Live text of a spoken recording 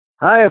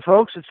Hi,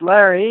 folks. It's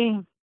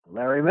Larry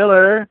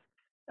Miller,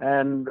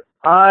 and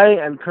I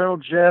and Colonel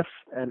Jeff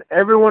and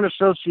everyone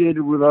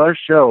associated with our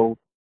show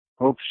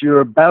hopes you're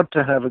about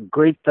to have a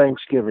great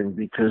Thanksgiving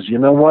because you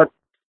know what?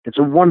 It's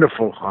a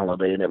wonderful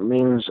holiday and it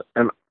means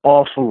an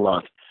awful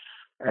lot.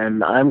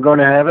 And I'm going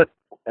to have it,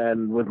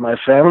 and with my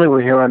family,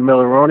 we're here on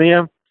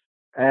Milleronia.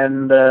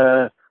 And,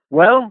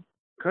 well,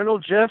 Colonel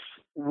Jeff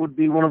would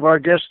be one of our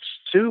guests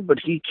too, but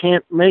he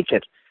can't make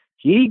it.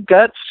 He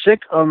got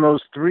sick on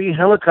those 3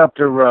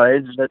 helicopter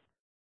rides that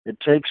it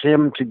takes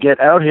him to get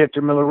out here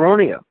to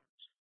Milleronia.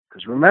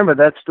 Because remember,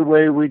 that's the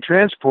way we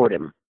transport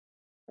him.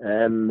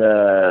 And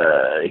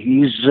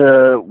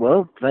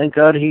well, thank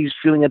God he's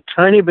feeling a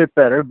tiny bit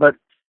better, but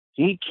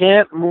he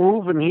can't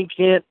move and he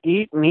can't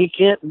eat and he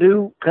can't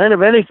do kind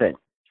of anything.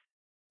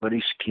 But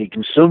he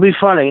can still be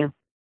funny,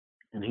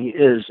 and he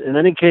is. In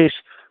any case,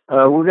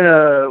 we're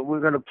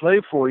gonna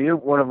play for you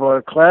one of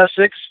our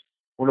classics,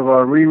 one of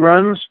our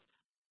reruns.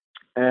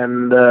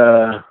 And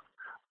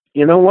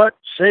you know what?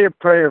 Say a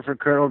prayer for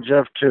Colonel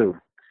Jeff, too,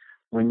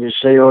 when you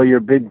say all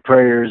your big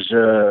prayers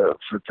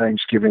for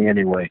Thanksgiving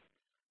anyway.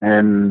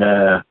 And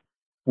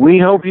we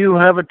hope you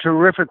have a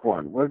terrific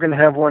one. We're going to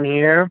have one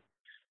here.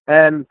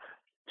 And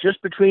just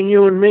between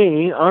you and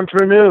me,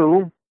 entre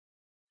nous,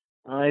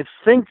 I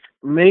think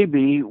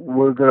maybe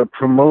we're going to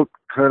promote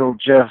Colonel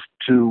Jeff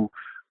to,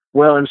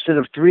 well, instead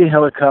of 3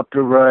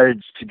 helicopter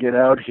rides to get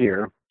out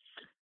here,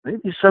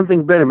 maybe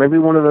something better. Maybe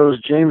one of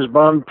those James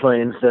Bond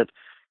planes that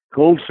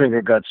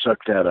Goldfinger got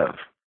sucked out of.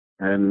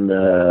 And,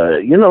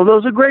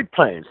 those are great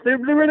planes. They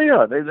really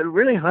are. They're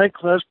really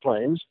high-class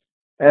planes.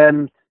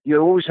 And you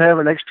always have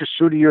an extra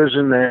suit of yours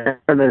in there.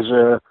 And there's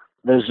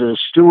a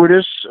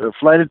stewardess, a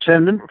flight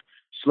attendant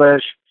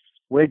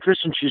 / waitress,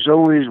 and she's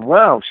always,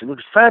 wow, she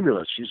looks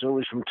fabulous. She's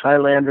always from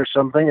Thailand or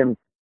something and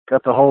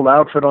got the whole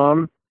outfit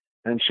on.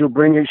 And she'll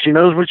bring you, she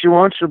knows what you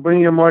want. She'll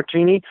bring you a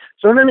martini.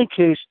 So in any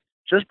case,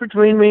 just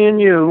between me and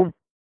you,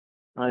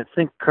 I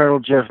think Colonel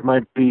Jeff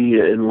might be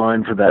in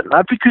line for that.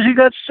 Not because he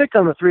got sick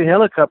on the 3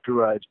 helicopter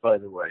rides, by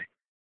the way,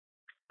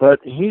 but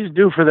he's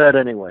due for that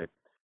anyway.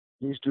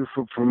 He's due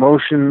for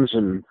promotions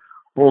and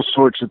all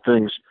sorts of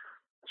things.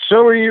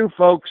 So are you,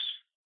 folks.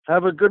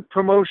 Have a good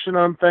promotion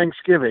on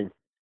Thanksgiving.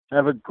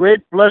 Have a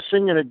great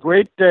blessing and a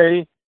great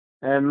day,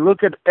 and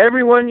look at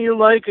everyone you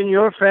like in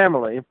your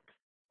family,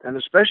 and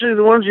especially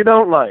the ones you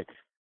don't like,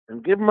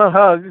 and give them a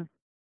hug.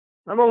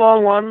 Not a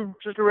long one,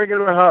 just a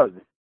regular hug.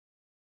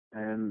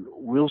 And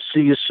we'll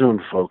see you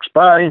soon, folks.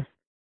 Bye.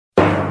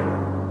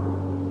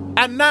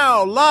 And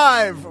now,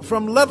 live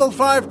from Level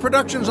 5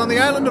 Productions on the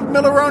island of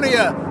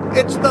Milleronia,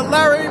 it's the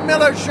Larry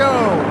Miller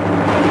Show.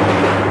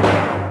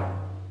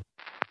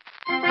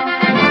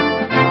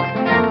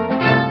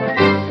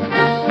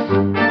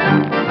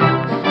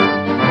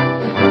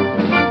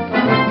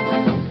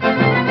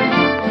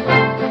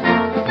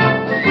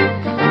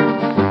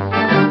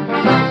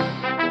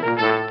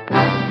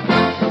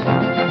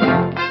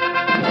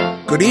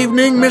 Good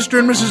evening, Mr.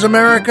 and Mrs.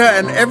 America,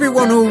 and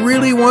everyone who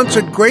really wants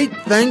a great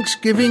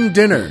Thanksgiving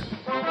dinner.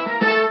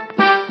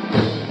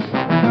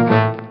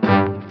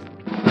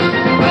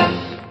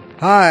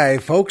 Hi,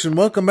 folks, and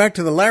welcome back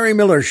to the Larry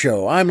Miller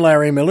Show. I'm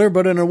Larry Miller,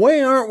 but in a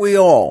way, aren't we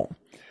all?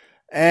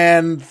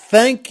 And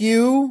thank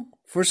you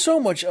for so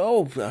much.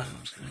 Oh, I'll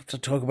have to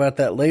talk about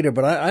that later,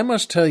 but I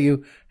must tell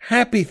you,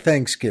 happy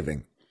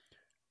Thanksgiving.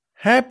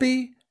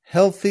 Happy,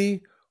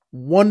 healthy,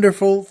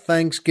 wonderful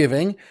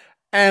Thanksgiving.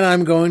 And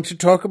I'm going to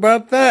talk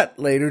about that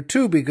later,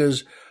 too,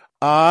 because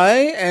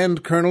I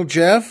and Colonel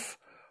Jeff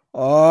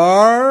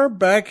are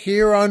back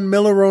here on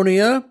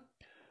Milleronia,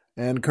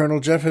 and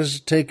Colonel Jeff has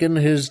taken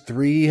his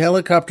 3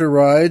 helicopter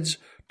rides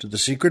to the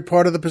secret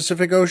part of the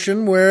Pacific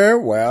Ocean where,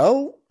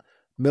 well,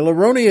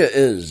 Milleronia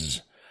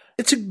is.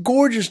 It's a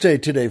gorgeous day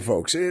today,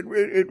 folks. It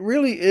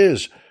really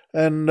is.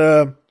 And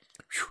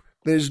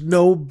there's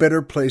no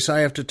better place, I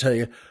have to tell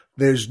you,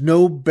 there's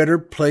no better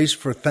place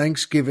for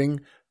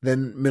Thanksgiving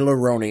than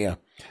Milleronia.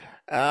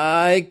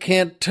 I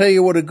can't tell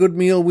you what a good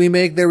meal we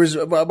make. There is,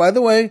 by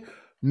the way,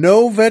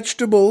 no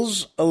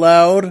vegetables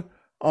allowed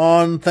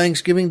on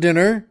Thanksgiving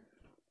dinner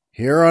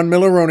here on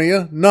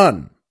Milleronia.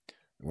 None.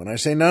 When I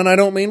say none, I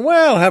don't mean,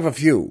 well, have a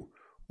few.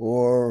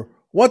 Or,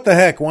 what the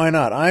heck, why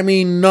not? I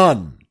mean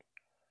none.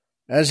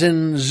 As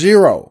in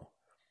 0.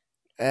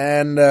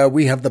 And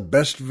we have the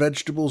best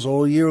vegetables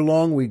all year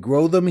long. We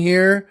grow them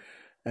here,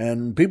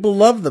 and people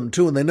love them,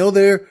 too, and they know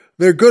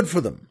they're good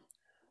for them.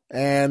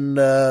 And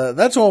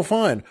that's all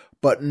fine.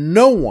 But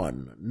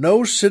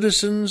no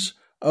citizens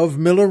of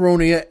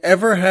Milleronia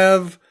ever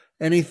have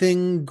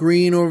anything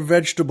green or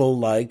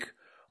vegetable-like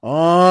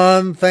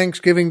on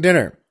Thanksgiving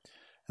dinner.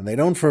 And they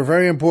don't for a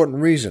very important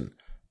reason.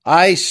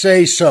 I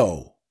say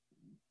so.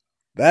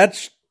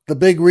 That's the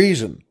big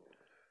reason.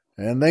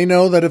 And they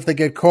know that if they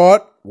get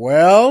caught,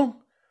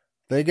 well,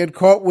 they get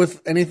caught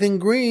with anything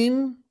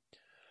green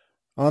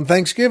on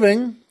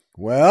Thanksgiving,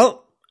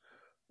 well,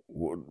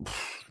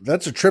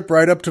 that's a trip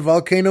right up to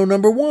volcano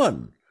number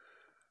 1.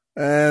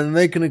 And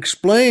they can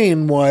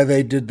explain why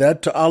they did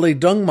that to Ali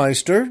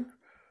Dungmeister,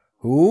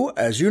 who,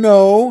 as you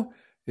know,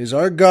 is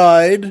our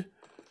guide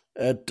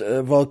at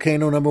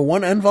volcano number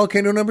 1 and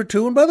volcano number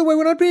 2. And by the way,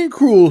 we're not being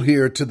cruel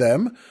here to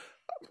them.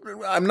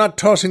 I'm not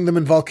tossing them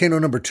in volcano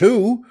number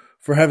 2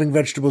 for having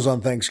vegetables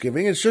on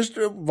Thanksgiving. It's just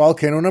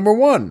volcano number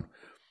 1.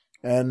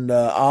 And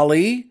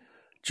Ali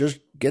just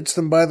gets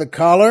them by the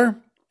collar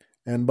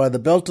and by the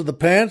belt of the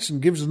pants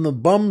and gives them the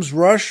bum's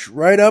rush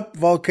right up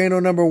volcano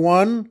number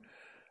 1.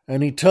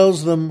 And he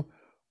tells them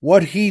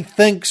what he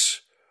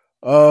thinks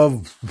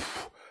of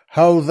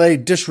how they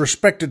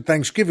disrespected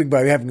Thanksgiving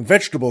by having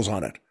vegetables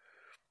on it.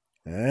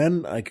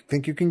 And I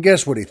think you can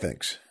guess what he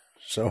thinks.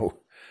 So,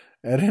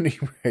 at any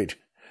rate,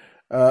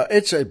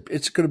 it's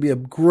going to be a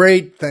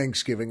great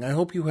Thanksgiving. I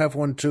hope you have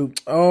one too.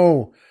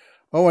 Oh,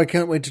 I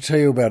can't wait to tell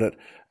you about it.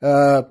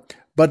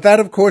 But that,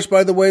 of course,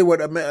 by the way,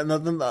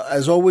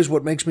 as always,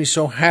 what makes me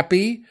so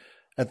happy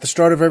at the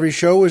start of every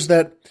show is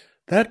that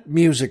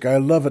music. I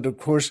love it. Of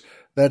course,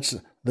 that's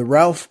the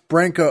Ralph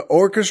Branca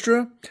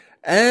Orchestra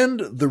and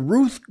the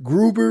Ruth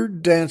Gruber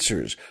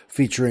Dancers,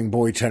 featuring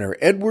boy tenor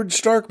Edward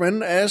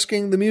Starkman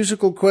asking the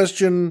musical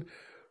question,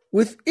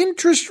 with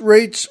interest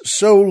rates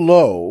so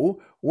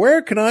low,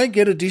 where can I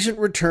get a decent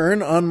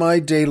return on my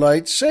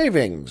daylight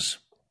savings?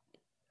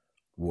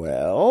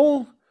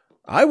 Well,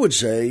 I would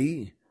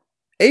say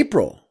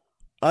April.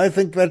 I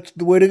think that's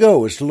the way to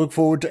go, is to look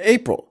forward to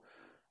April.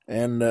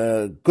 And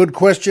good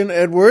question,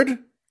 Edward.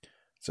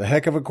 It's a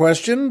heck of a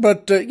question,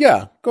 but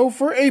yeah, go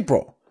for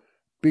April.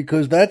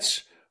 Because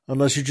that's,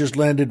 unless you just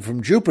landed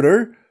from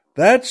Jupiter,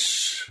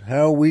 that's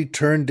how we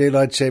turn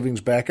daylight savings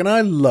back. And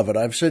I love it.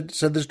 I've said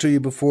this to you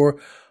before.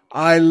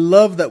 I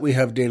love that we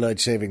have daylight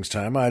savings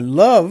time. I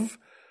love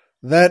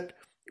that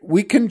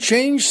we can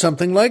change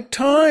something like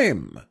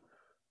time.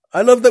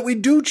 I love that we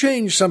do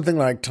change something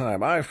like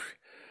time.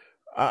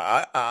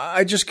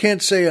 I just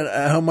can't say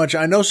how much.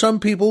 I know some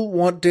people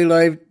want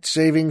daylight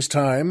savings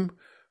time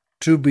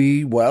to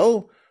be,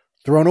 well,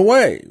 thrown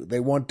away. They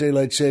want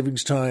daylight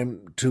savings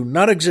time to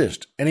not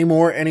exist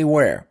anymore,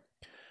 anywhere.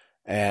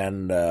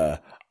 And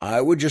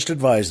I would just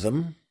advise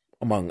them,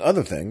 among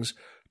other things,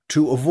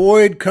 to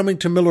avoid coming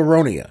to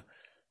Milleronia.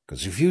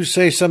 Because if you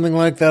say something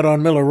like that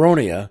on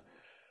Milleronia,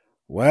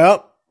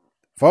 well,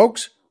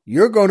 folks,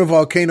 you're going to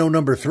volcano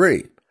number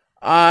 3.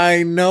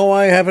 I know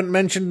I haven't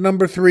mentioned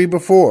number 3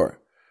 before.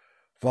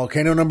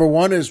 Volcano number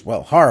 1 is,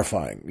 well,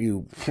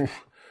 horrifying.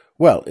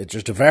 Well, it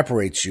just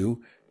evaporates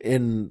you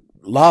in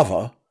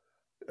lava,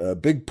 a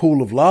big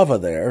pool of lava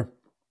there,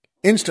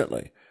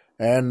 instantly.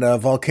 And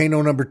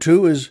volcano number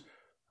 2 is,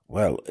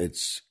 well,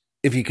 it's,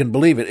 if you can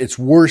believe it, it's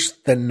worse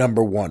than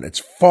number 1. It's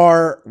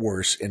far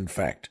worse, in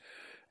fact.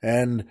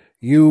 And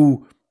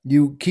you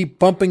keep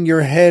bumping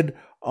your head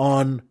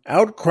on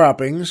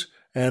outcroppings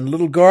and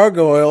little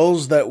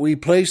gargoyles that we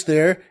place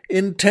there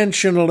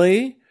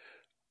intentionally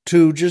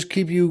to just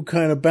keep you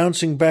kind of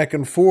bouncing back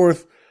and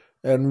forth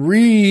and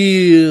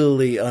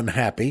really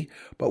unhappy.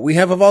 But we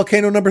have a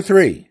volcano number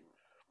 3.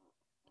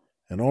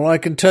 And all I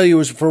can tell you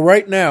is for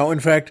right now,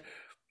 in fact,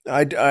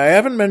 I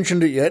haven't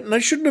mentioned it yet, and I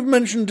shouldn't have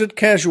mentioned it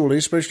casually,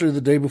 especially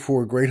the day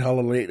before a great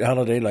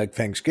holiday like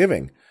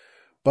Thanksgiving.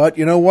 But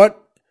you know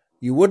what?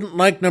 You wouldn't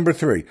like number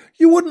 3.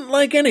 You wouldn't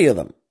like any of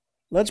them.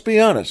 Let's be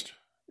honest.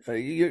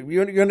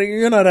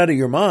 You're not out of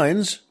your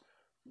minds.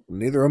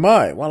 Neither am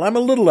I. Well, I'm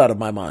a little out of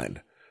my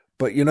mind.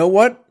 But you know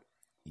what?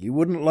 You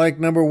wouldn't like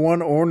number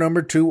 1 or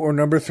number 2 or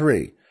number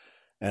 3.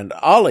 And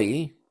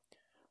Ollie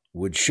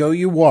would show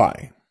you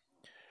why.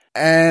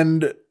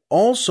 And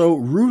also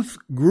Ruth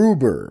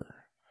Gruber,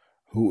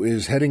 who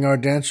is heading our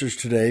dancers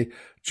today,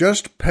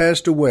 just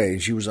passed away.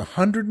 She was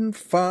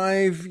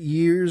 105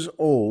 years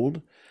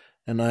old,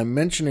 and I'm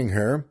mentioning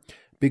her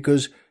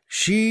because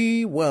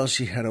she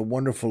had a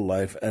wonderful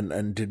life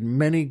and did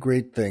many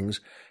great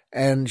things,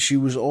 and she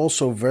was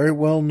also very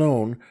well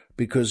known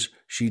because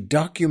she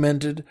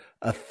documented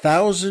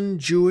 1,000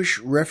 Jewish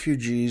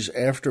refugees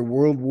after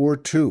World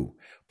War II.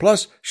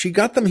 Plus, she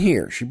got them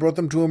here. She brought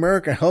them to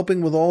America,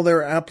 helping with all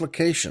their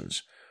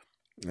applications.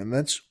 And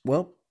that's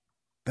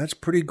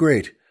pretty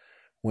great.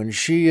 When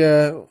she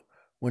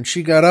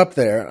got up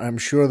there, I'm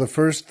sure the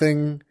first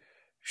thing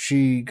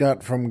she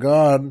got from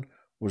God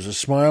was a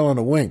smile and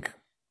a wink.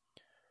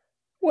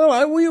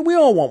 Well, we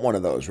all want one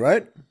of those,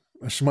 right?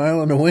 A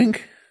smile and a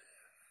wink?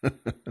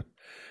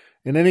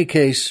 In any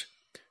case,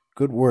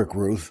 good work,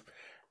 Ruth.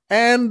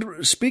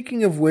 And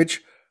speaking of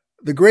which,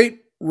 the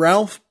great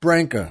Ralph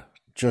Branca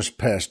just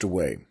passed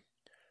away.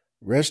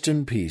 Rest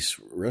in peace.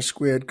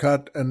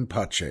 Requiescat in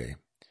pace.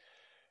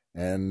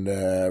 And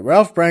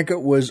Ralph Branca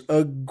was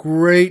a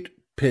great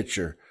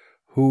pitcher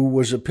who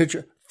was a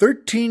pitcher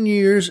 13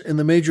 years in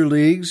the major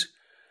leagues,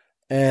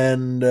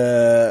 and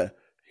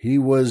he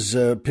was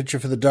a pitcher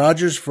for the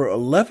Dodgers for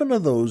 11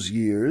 of those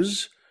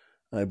years,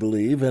 I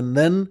believe, and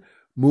then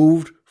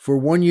moved for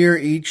 1 year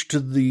each to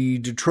the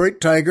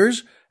Detroit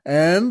Tigers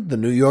and the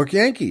New York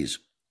Yankees.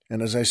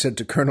 And as I said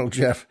to Colonel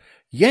Jeff,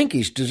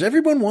 Yankees, does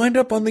everyone wind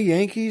up on the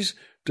Yankees?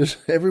 Does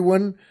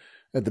everyone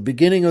at the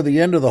beginning or the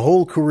end of the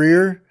whole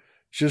career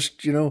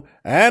just,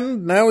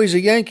 and now he's a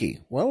Yankee?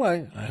 Well,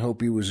 I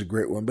hope he was a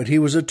great one, but he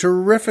was a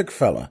terrific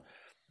fella.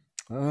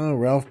 Oh,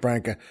 Ralph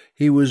Branca.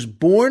 He was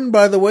born,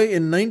 by the way,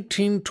 in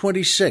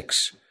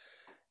 1926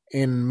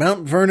 in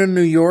Mount Vernon,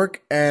 New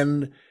York,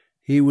 and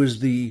he was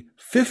the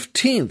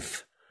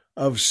 15th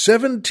of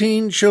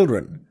 17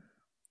 children,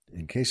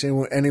 in case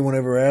anyone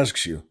ever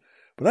asks you.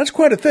 But that's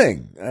quite a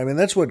thing. I mean,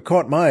 that's what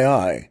caught my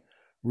eye,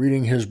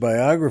 reading his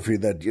biography,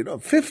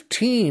 that,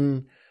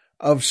 15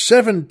 of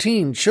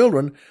 17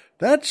 children,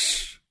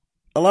 that's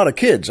a lot of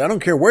kids. I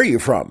don't care where you're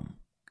from.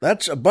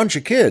 That's a bunch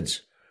of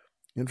kids.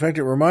 In fact,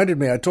 it reminded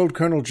me, I told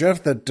Colonel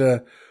Jeff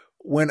that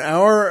when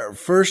our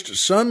first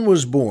son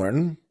was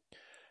born,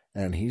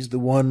 and he's the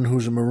one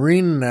who's a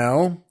Marine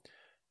now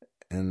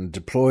and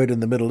deployed in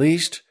the Middle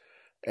East,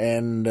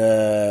 and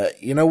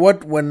you know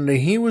what? When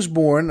he was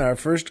born, our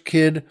first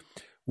kid,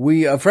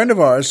 a friend of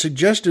ours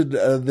suggested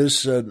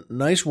this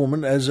nice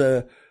woman as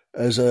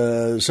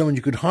someone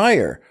you could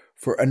hire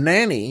for a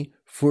nanny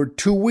for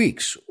 2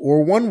 weeks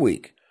or 1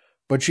 week,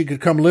 but she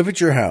could come live at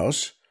your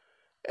house.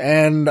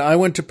 And I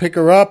went to pick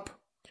her up.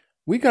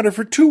 We got her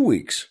for 2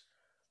 weeks.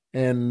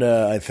 And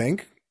I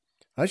think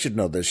I should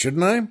know this,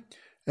 shouldn't I?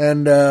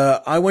 And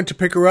I went to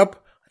pick her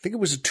up. I think it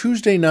was a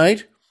Tuesday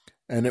night,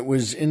 and it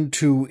was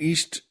into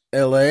East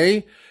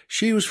L.A.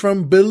 She was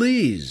from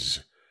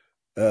Belize,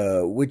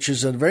 which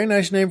is a very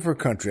nice name for a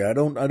country. I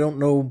don't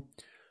know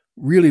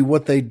really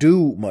what they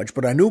do much,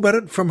 but I knew about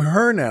it from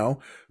her now,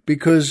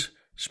 because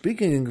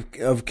speaking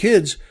of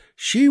kids,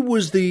 she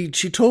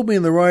told me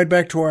in the ride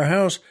back to our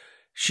house,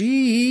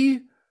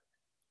 she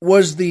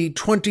was the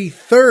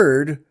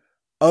 23rd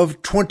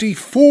of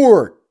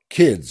 24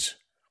 kids.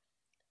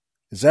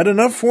 Is that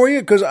enough for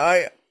you? Because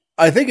I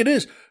think it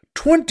is.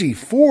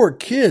 24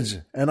 kids.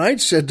 And I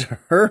said to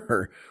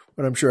her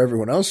what I'm sure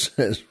everyone else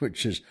says,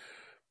 which is,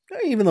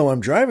 even though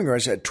I'm driving her, I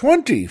said,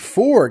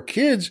 24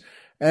 kids.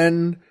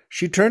 And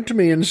she turned to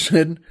me and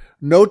said,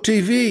 no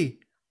TV.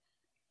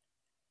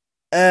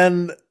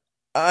 And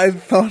I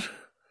thought,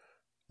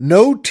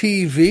 no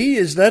TV?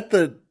 Is that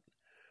the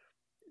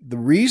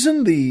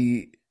reason,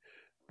 the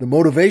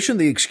motivation,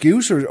 the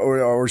excuse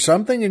or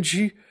something?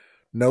 And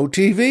no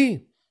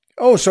TV.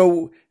 Oh,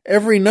 so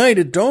every night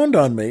it dawned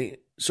on me.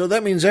 So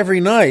that means every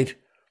night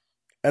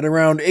at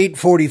around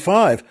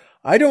 8:45.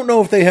 I don't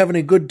know if they have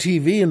any good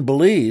TV in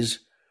Belize.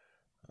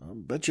 I'll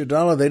bet you a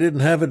dollar they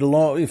didn't have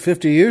it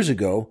 50 years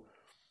ago.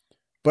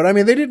 But I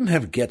mean, they didn't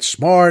have Get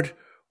Smart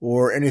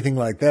or anything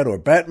like that, or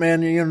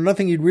Batman,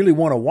 nothing you'd really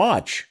want to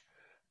watch.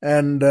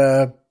 And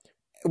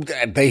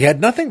they had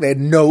nothing. They had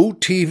no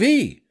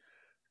TV.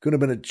 Could have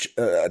been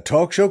a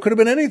talk show, could have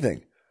been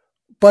anything.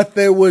 But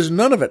there was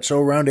none of it. So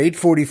around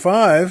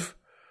 8:45,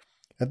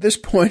 at this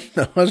point,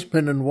 the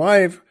husband and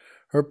wife,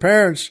 her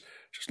parents,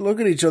 just look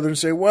at each other and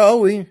say,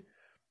 well, we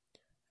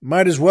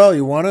might as well.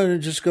 You want to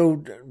just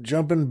go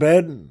jump in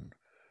bed and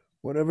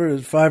whatever,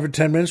 5 or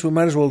 10 minutes, we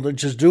might as well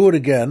just do it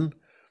again.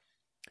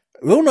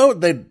 Who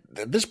knows?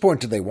 At this point,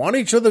 do they want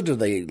each other? Do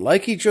they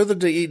like each other?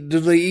 Do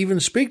they even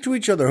speak to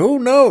each other? Who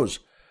knows?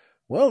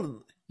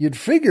 Well, you'd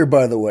figure,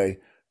 by the way,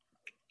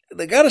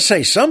 they got to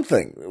say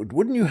something.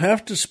 Wouldn't you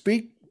have to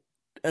speak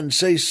and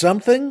say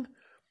something?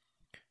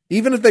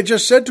 Even if they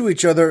just said to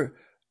each other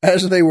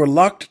as they were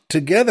locked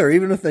together,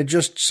 even if they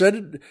just said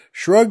it,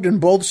 shrugged,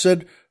 and both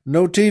said,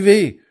 no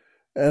TV.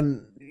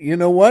 And you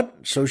know what?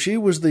 So she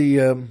was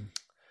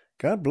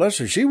God bless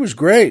her, she was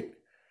great.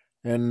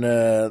 And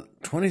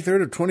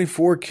 23rd of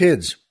 24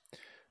 kids.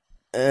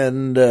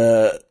 And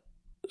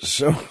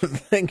so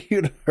thank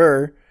you to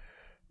her.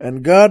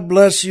 And God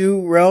bless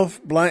you, Ralph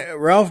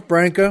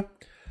Branca.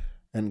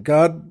 And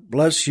God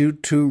bless you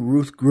too,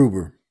 Ruth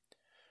Gruber.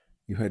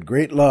 You had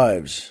great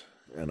lives.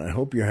 And I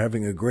hope you're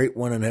having a great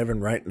one in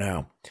heaven right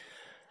now.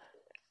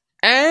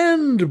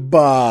 And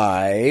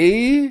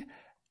by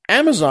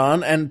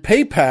Amazon and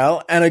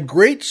PayPal, and a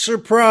great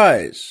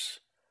surprise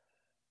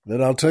that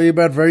I'll tell you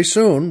about very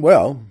soon.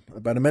 Well,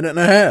 about a minute and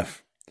a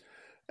half.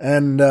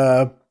 And,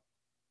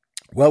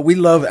 well, we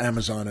love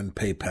Amazon and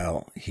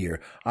PayPal here.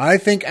 I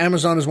think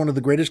Amazon is one of the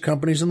greatest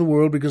companies in the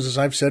world because, as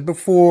I've said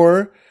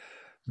before,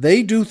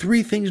 they do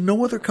 3 things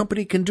no other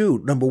company can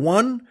do. Number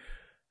 1,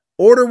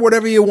 order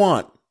whatever you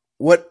want.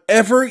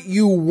 Whatever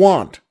you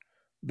want.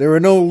 There are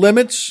no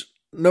limits,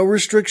 no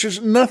restrictions,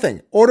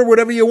 nothing. Order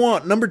whatever you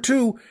want. Number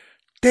 2,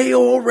 they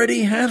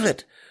already have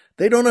it.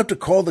 They don't have to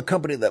call the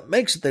company that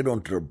makes it. They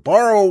don't have to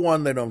borrow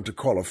one. They don't have to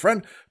call a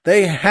friend.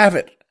 They have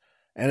it.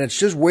 And it's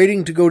just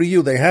waiting to go to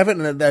you. They have it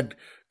in that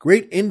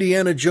great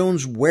Indiana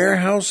Jones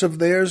warehouse of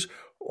theirs.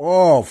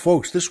 Oh,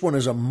 folks, this one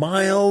is a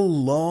mile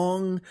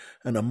long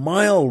and a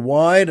mile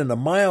wide and a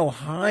mile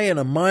high and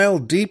a mile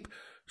deep.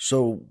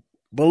 So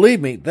believe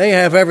me, they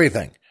have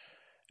everything.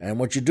 And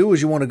what you do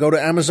is you want to go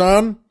to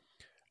Amazon.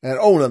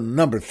 And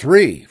number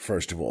 3,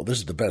 first of all, this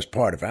is the best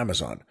part of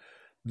Amazon.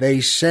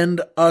 They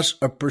send us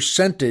a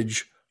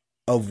percentage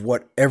of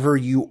whatever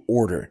you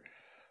order.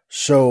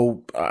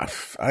 So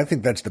I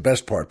think that's the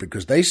best part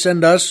because they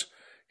send us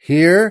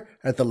here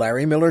at the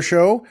Larry Miller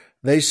Show,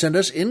 they send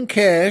us in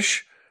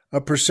cash a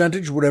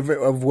percentage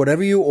of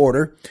whatever you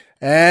order.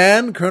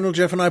 And Colonel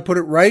Jeff and I put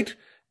it right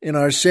in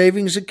our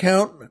savings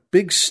account,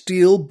 big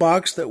steel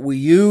box that we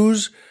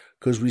use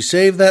because we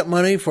save that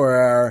money for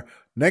our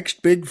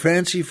next big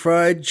fancy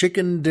fried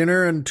chicken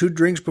dinner and 2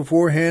 drinks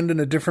beforehand in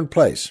a different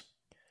place.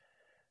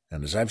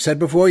 And as I've said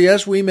before,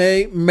 yes, we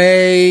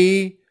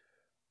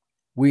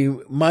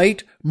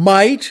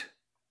might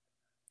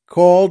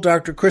call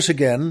Dr. Chris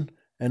again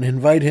and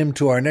invite him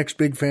to our next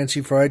big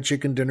fancy fried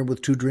chicken dinner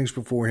with 2 drinks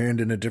beforehand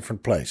in a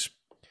different place.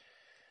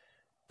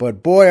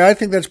 But boy, I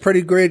think that's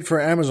pretty great for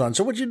Amazon.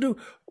 So what you do,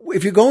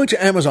 if you're going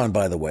to Amazon,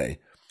 by the way,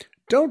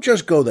 don't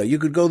just go there. You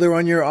could go there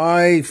on your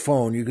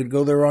iPhone. You could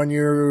go there on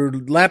your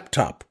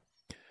laptop.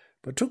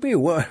 But it took me a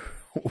while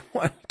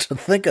to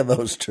think of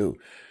those two.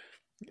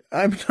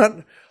 I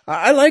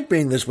like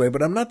being this way,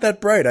 but I'm not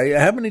that bright.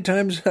 How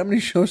many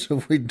shows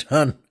have we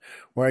done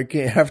where I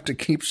have to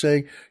keep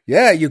saying,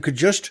 yeah, you could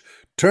just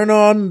turn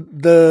on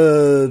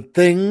the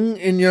thing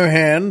in your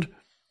hand.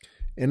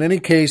 In any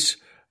case,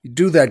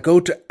 do that.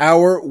 Go to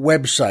our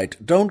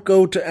website. Don't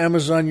go to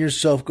Amazon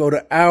yourself. Go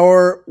to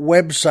our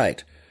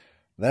website.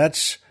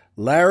 That's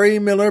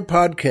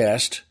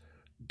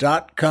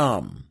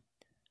LarryMillerPodcast.com.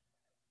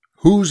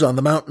 Who's on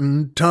the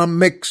Mountain? Tom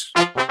Mix.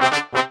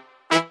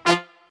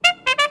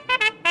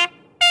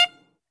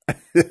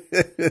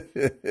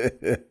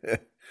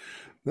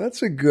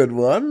 That's a good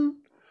one.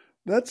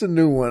 That's a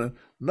new one.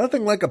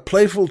 Nothing like a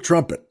playful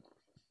trumpet.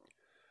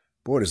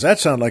 Boy, does that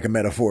sound like a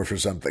metaphor for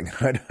something.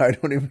 I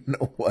don't even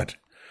know what.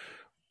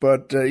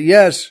 But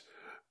yes,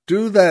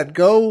 do that.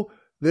 Go.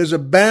 There's a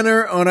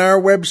banner on our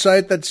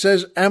website that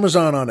says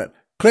Amazon on it.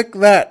 Click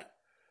that,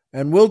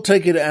 and we'll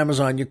take you to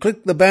Amazon. You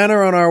click the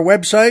banner on our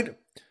website,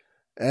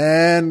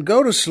 and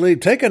go to sleep.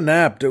 Take a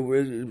nap.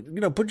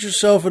 Put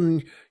yourself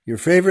in your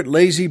favorite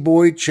lazy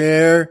boy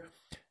chair.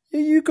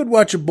 You could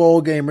watch a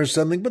ball game or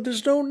something, but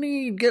there's no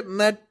need. Get in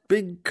that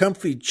big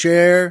comfy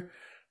chair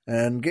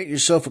and get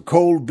yourself a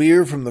cold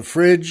beer from the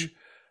fridge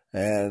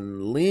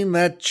and lean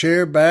that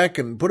chair back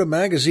and put a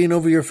magazine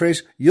over your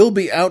face. You'll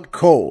be out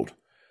cold,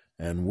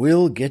 and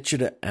we'll get you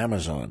to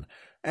Amazon.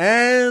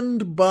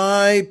 And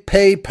by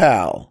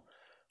PayPal.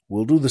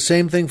 We'll do the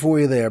same thing for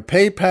you there.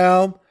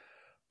 PayPal.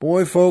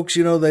 Boy, folks,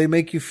 they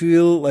make you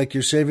feel like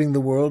you're saving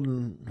the world,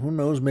 and who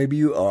knows, maybe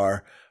you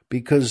are,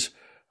 because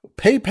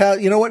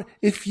PayPal, you know what?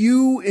 If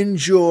you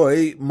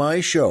enjoy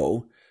my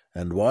show,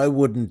 and why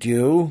wouldn't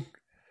you?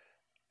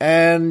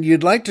 And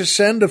you'd like to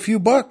send a few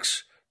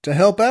bucks to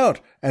help out,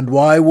 and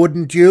why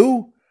wouldn't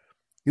you?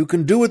 You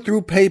can do it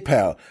through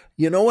PayPal.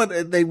 You know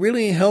what? They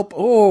really help.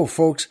 Oh,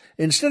 folks,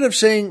 instead of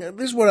saying,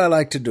 this is what I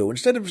like to do.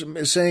 Instead of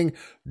saying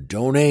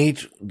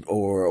donate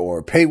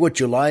or pay what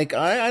you like,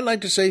 I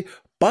like to say,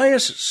 buy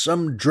us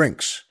some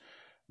drinks.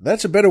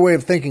 That's a better way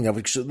of thinking of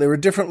it. So there are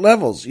different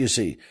levels, you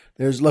see.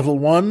 There's level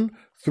 1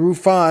 through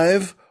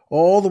 5,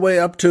 all the way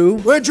up to...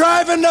 We're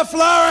driving to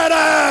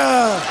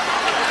Florida!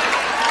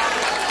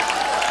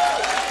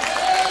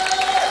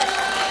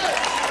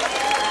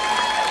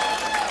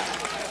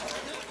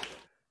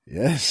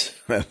 Yes,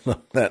 I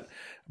love that.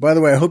 By the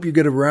way, I hope you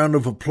get a round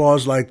of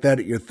applause like that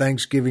at your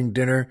Thanksgiving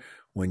dinner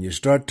when you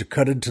start to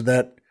cut into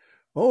that.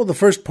 Oh, the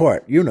first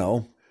part,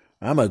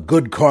 I'm a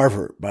good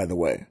carver, by the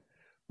way.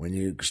 When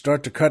you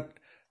start to cut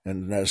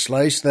and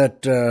slice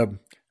that, I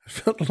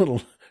felt a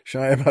little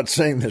shy about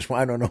saying this.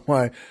 I don't know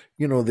why.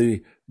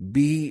 The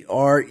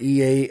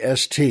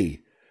BREAST.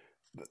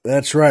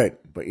 That's right.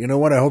 But you know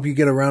what? I hope you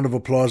get a round of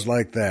applause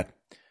like that.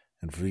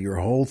 And for your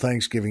whole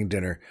Thanksgiving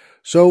dinner.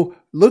 So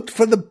look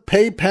for the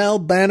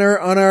PayPal banner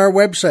on our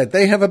website.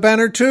 They have a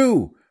banner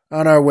too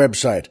on our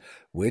website,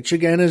 which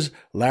again is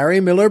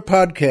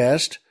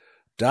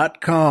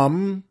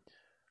LarryMillerPodcast.com.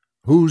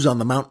 Who's on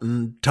the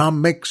Mountain?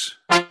 Tom Mix.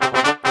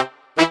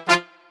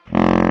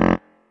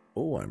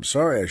 Oh, I'm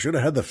sorry. I should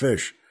have had the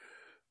fish.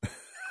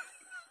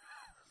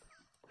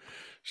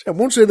 I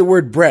won't say the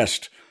word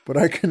breast, but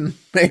I can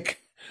make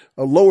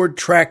a lower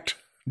tract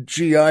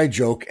GI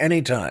joke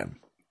anytime.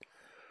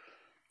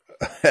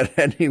 At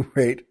any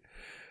rate,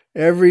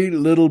 every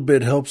little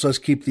bit helps us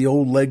keep the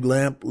old leg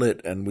lamp lit,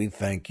 and we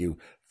thank you.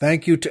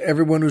 Thank you to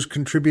everyone who's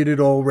contributed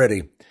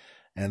already.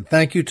 And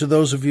thank you to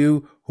those of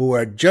you who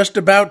are just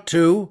about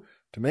to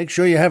make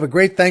sure you have a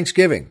great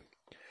Thanksgiving.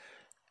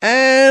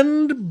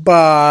 And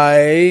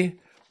by,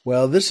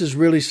 well, this is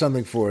really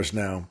something for us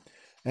now.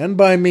 And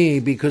by me,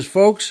 because,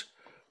 folks,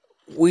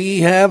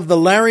 we have the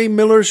Larry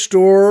Miller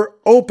store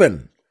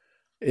open.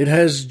 It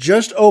has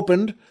just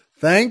opened,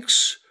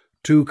 thanks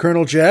to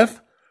Colonel Jeff.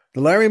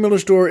 The Larry Miller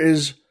store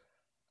is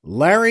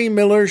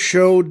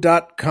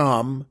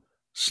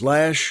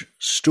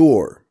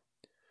LarryMillerShow.com/store.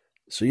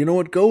 So you know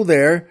what? Go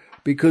there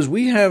because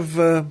we have,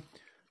 I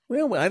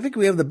think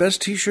we have the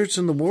best T-shirts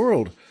in the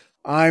world.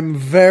 I'm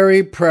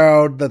very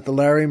proud that the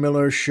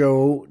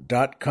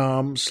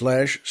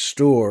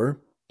LarryMillerShow.com/store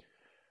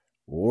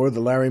or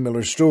the Larry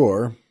Miller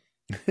store.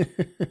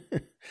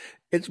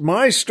 It's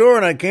my store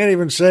and I can't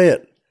even say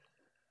it.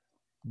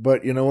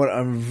 But you know what?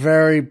 I'm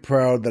very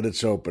proud that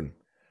it's open.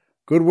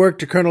 Good work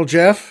to Colonel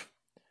Jeff.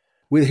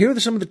 Here are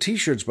some of the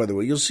T-shirts, by the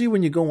way. You'll see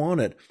when you go on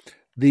it.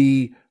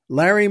 The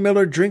Larry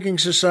Miller Drinking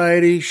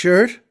Society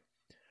shirt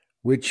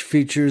which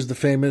features the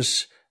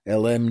famous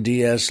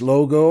LMDS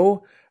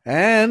logo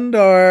and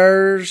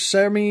our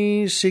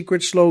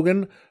semi-secret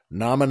slogan,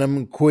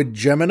 Nominum Quid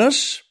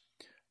Geminus,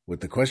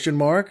 with the question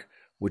mark,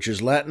 which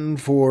is Latin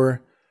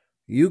for,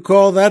 you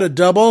call that a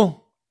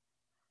double?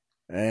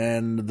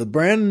 And the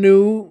brand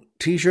new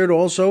t-shirt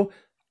also,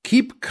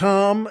 Keep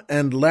Calm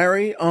and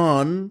Larry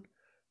On.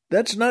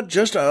 That's not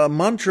just a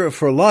mantra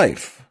for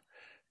life.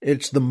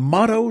 It's the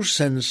motto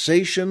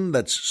sensation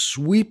that's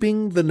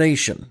sweeping the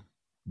nation.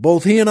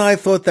 Both he and I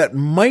thought that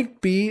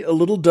might be a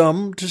little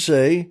dumb to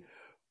say,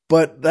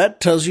 but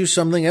that tells you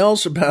something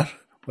else about,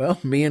 well,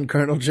 me and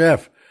Colonel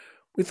Jeff.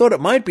 We thought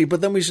it might be, but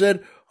then we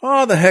said,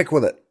 oh, the heck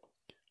with it.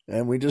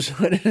 And we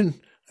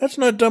decided that's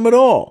not dumb at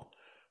all.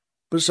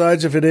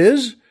 Besides, if it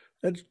is,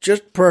 that's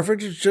just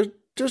perfect. It's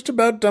just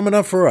about dumb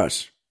enough for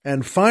us.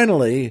 And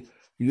finally,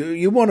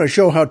 you want to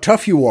show how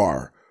tough you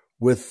are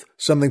with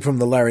something from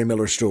the Larry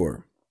Miller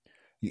store.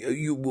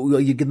 You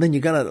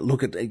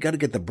gotta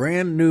get the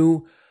brand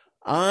new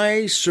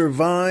I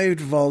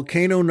Survived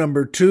Volcano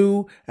number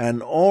 2,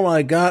 and all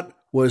I got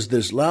was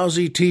this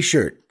lousy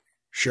t-shirt.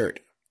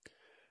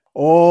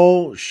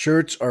 All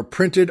shirts are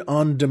printed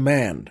on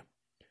demand.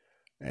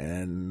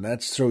 And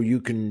that's so you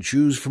can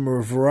choose from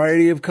a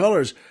variety of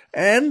colors.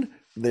 And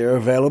they're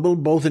available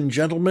both in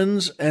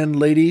gentlemen's and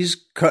ladies'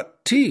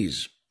 cut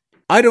tees.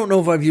 I don't know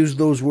if I've used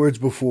those words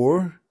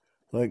before,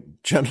 like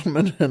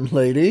gentleman and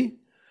lady.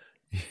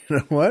 You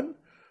know what?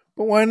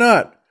 But why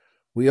not?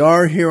 We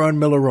are here on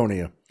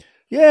Milleronia.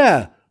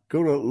 Yeah,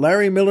 go to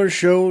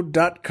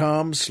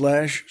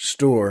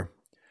LarryMillerShow.com/store.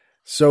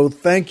 So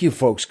thank you,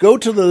 folks. Go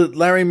to the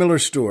Larry Miller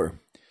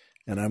store,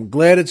 and I'm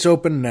glad it's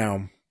open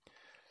now.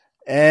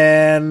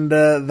 And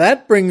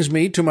that brings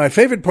me to my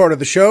favorite part of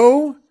the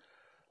show,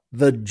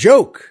 the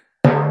joke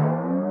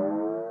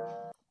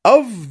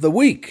of the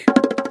week.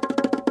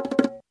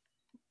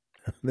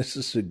 This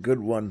is a good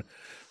one.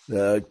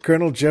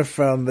 Colonel Jeff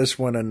found this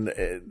one, and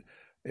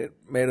it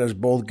made us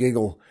both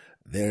giggle.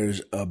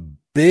 There's a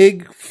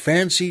big,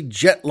 fancy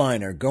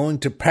jetliner going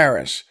to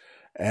Paris.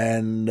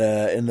 And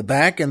in the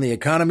back, in the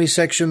economy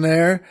section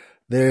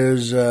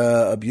there's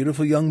a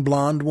beautiful young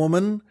blonde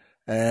woman.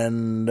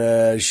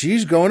 And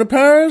she's going to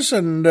Paris,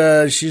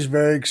 and she's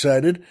very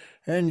excited.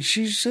 And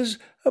she says,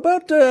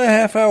 about a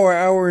half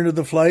hour into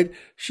the flight,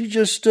 she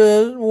just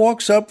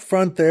walks up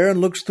front there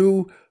and looks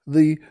through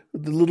the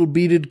little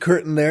beaded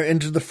curtain there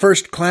into the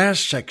first class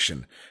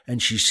section. And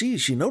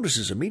she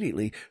notices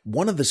immediately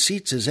one of the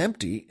seats is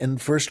empty in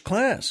first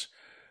class.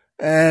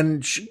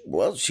 And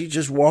she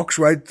just walks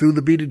right through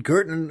the beaded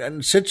curtain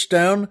and sits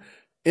down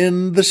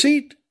in the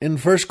seat in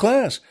first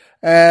class.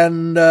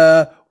 And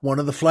one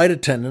of the flight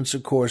attendants,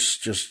 of course,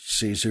 just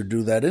sees her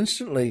do that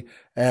instantly.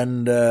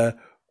 And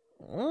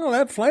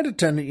that flight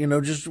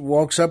attendant, just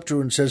walks up to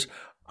her and says,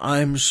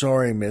 I'm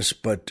sorry, miss,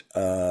 but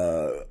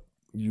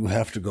you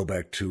have to go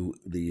back to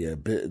the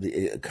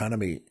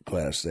economy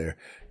class there.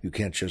 You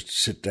can't just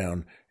sit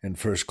down in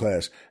first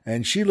class.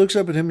 And she looks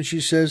up at him and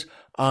she says,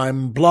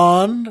 I'm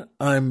blonde,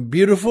 I'm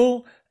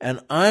beautiful, and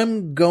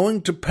I'm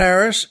going to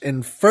Paris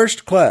in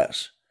first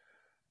class.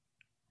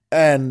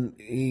 And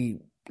he,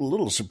 a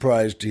little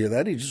surprised to hear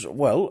that. He just,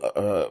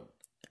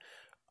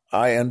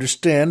 I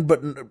understand,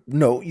 but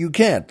no, you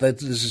can't.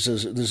 This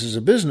is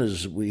a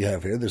business we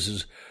have here. This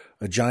is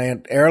a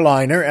giant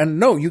airliner, and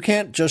no, you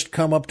can't just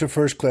come up to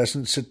first class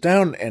and sit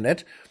down in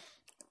it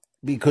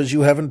because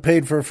you haven't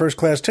paid for a first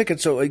class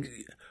ticket. So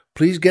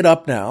please get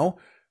up now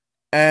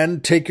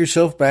and take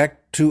yourself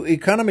back to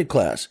economy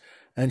class.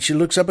 And she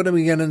looks up at him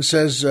again and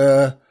says,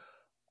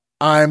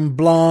 I'm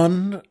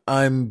blonde,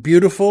 I'm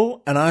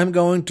beautiful, and I'm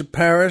going to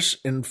Paris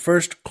in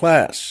first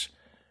class.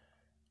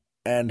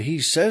 And he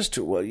says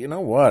to her, well, you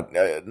know what?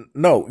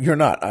 No, you're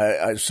not.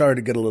 I'm sorry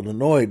to get a little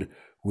annoyed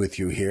with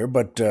you here,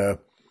 but,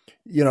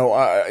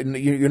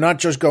 you're not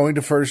just going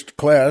to first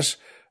class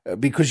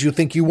because you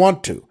think you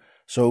want to.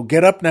 So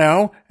get up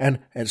now. And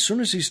as soon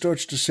as he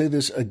starts to say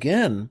this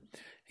again,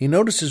 he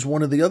notices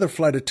one of the other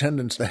flight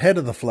attendants, the head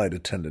of the flight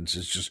attendants,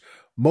 is just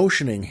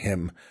motioning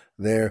him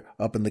there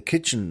up in the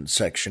kitchen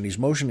section. He's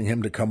motioning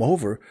him to come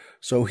over.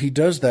 So he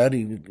does that.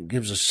 He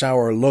gives a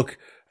sour look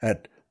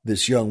at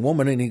this young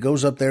woman, and he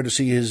goes up there to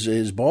see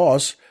his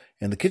boss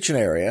in the kitchen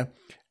area.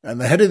 And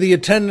the head of the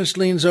attendants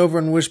leans over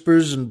and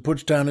whispers and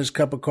puts down his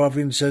cup of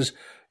coffee and says,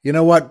 you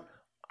know what?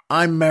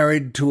 I'm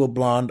married to a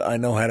blonde. I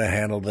know how to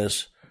handle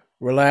this.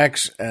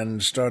 Relax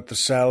and start the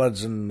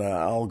salads, and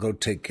I'll go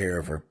take care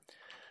of her.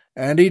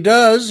 And he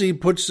does. He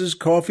puts his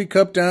coffee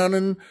cup down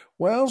and,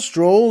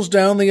 strolls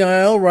down the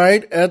aisle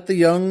right at the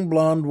young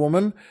blonde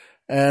woman.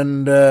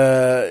 And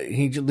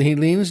he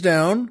leans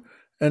down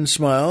and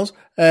smiles,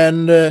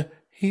 and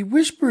he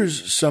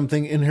whispers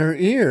something in her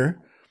ear.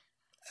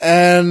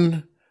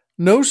 And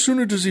no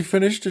sooner does he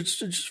finish, it's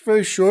just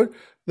very short,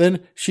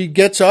 then she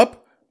gets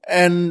up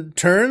and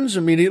turns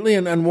immediately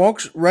and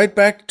walks right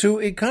back to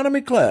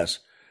economy class.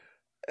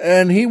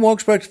 And he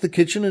walks back to the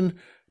kitchen and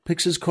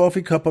picks his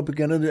coffee cup up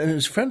again, and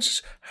his friend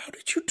says, how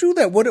did you do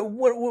that?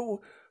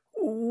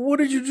 what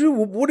did you do?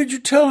 What did you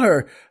tell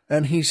her?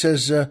 And he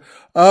says,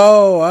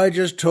 oh, I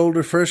just told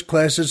her first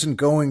class isn't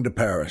going to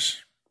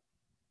Paris.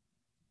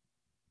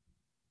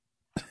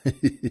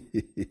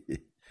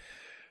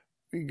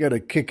 You got a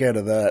kick out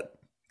of that.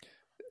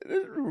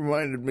 It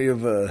reminded me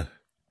of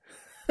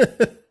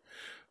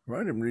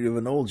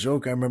an old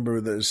joke. I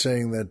remember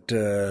saying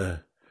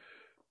that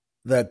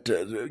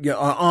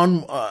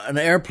on an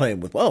airplane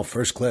with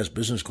first class,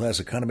 business class,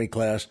 economy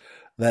class,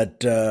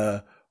 that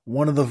there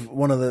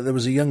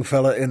was a young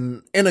fella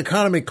in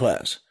economy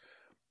class,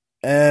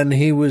 and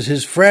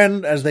his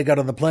friend, as they got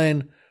on the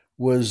plane,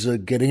 was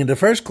getting into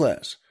first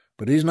class,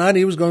 but he's not.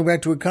 He was going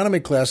back to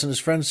economy class, and his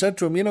friend said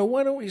to him,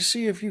 why don't we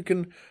see if you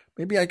can.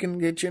 Maybe I can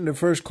get you into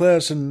first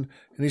class. And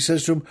he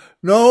says to him,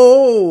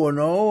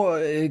 no,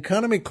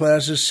 economy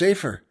class is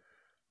safer.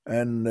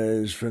 And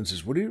his friend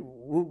says, what are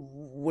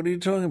you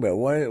talking about?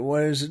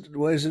 Why is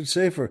it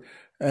safer?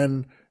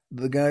 And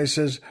the guy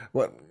says,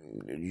 what,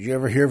 did you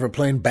ever hear of a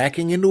plane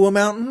backing into a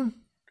mountain?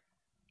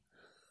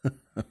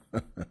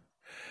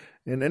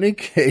 In any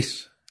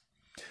case,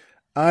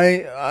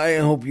 I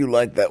hope you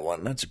like that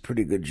one. That's a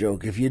pretty good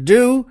joke. If you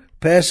do,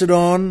 pass it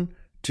on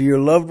to your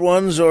loved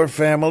ones or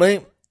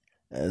family,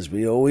 as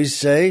we always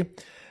say.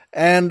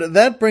 And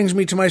that brings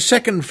me to my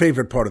second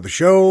favorite part of the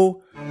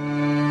show,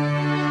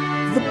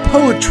 the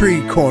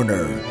Poetry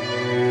Corner.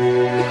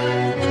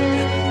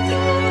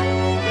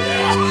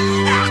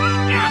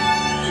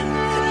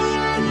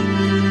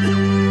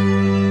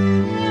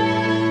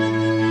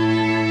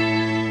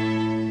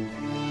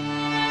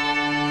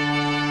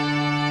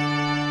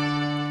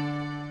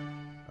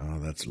 Oh,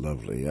 that's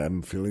lovely.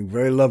 I'm feeling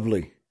very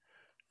lovely.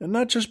 And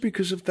not just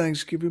because of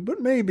Thanksgiving,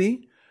 but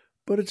maybe.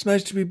 But it's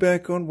nice to be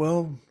back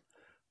on,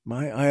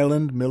 my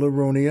island,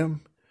 Milleronia,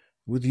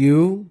 with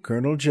you,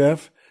 Colonel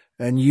Jeff,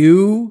 and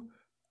you,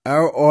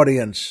 our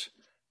audience.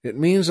 It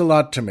means a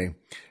lot to me.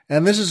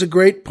 And this is a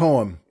great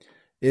poem.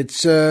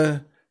 It's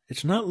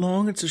not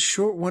long, it's a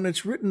short one.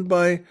 It's written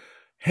by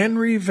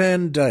Henry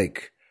Van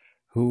Dyke,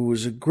 who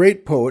was a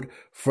great poet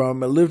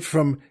lived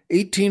from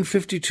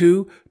 1852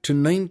 to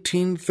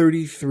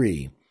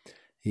 1933.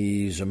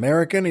 He's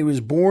American. He was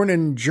born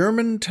in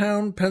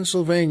Germantown,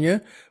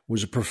 Pennsylvania,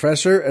 was a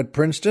professor at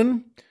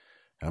Princeton.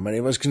 How many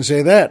of us can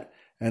say that?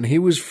 And he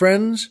was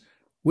friends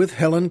with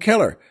Helen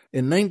Keller.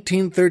 In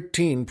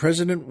 1913,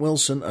 President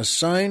Wilson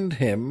assigned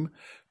him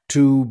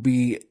to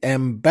be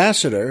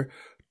ambassador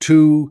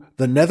to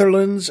the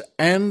Netherlands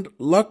and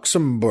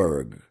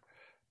Luxembourg.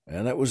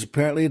 And that was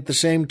apparently at the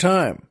same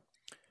time.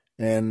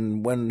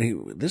 And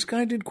this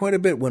guy did quite a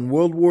bit. When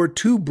World War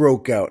II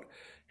broke out,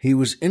 he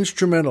was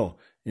instrumental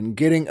in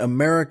getting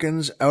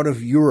Americans out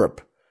of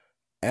Europe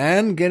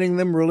and getting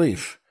them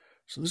relief.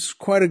 So this is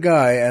quite a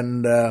guy,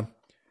 and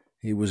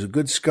he was a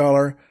good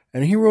scholar,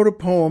 and he wrote a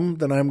poem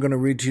that I'm going to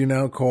read to you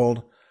now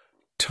called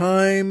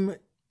Time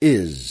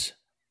Is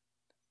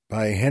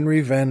by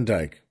Henry Van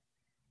Dyke.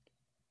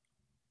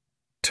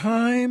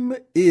 Time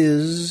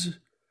is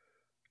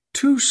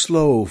too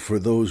slow for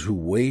those who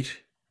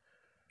wait,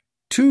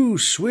 too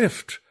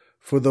swift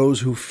for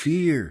those who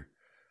fear,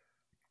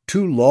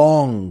 too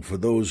long for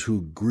those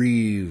who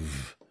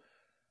grieve,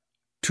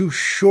 too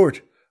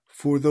short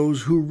for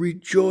those who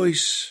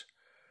rejoice,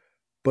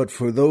 but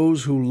for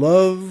those who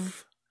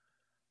love,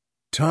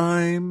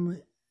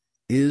 time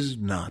is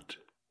not.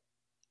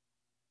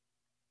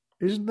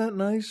 Isn't that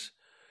nice?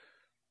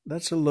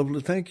 That's a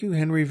lovely, thank you,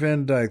 Henry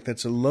Van Dyke.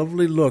 That's a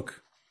lovely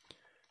look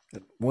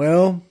at,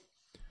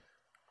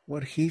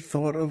 what he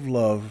thought of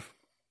love.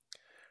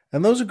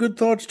 And those are good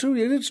thoughts too.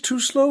 It's too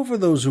slow for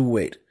those who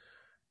wait.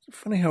 It's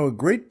funny how a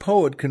great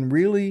poet can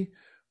really,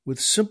 with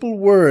simple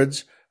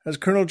words, as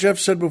Colonel Jeff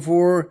said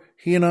before,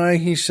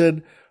 he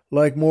said,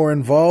 like more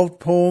involved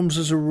poems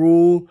as a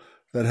rule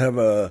that have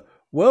a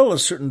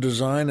certain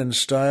design and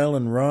style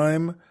and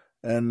rhyme.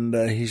 And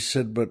he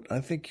said, but I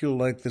think you'll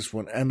like this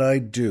one. And I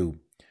do.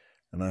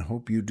 And I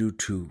hope you do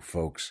too,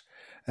 folks.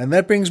 And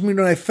that brings me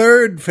to my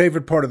third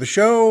favorite part of the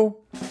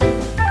show.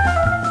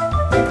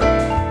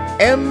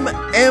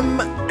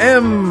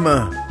 MMM,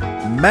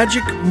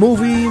 Magic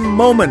Movie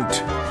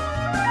Moment.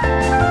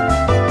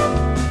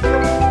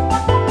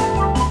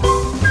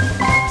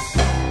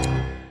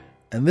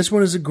 And this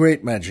one is a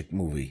great magic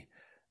movie.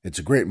 It's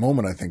a great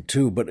moment, I think,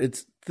 too, but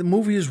the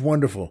movie is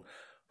wonderful.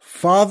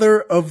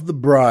 Father of the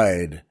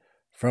Bride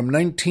from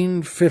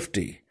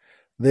 1950.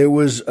 There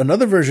was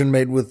another version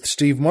made with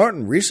Steve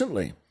Martin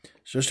recently,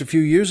 just a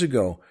few years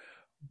ago.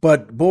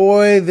 But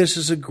boy, this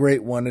is a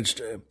great one. It's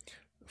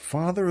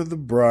Father of the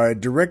Bride,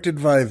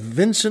 directed by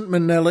Vincent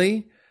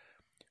Minnelli,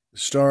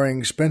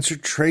 starring Spencer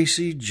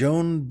Tracy,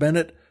 Joan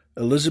Bennett,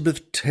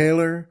 Elizabeth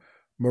Taylor,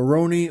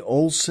 Maroney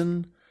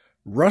Olson,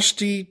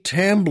 Rusty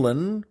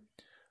Tamblyn,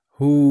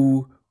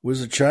 who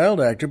was a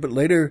child actor but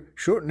later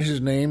shortened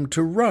his name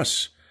to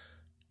Russ.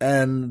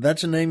 And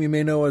that's a name you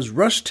may know as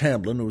Russ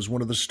Tamblyn, who was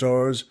one of the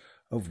stars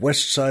of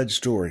West Side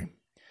Story.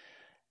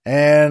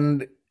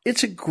 And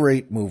it's a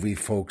great movie,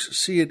 folks.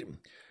 See it.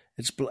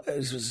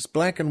 It's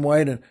black and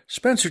white, and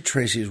Spencer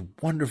Tracy is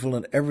wonderful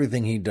in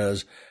everything he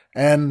does.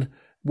 And,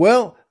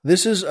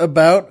 This is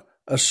about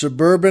a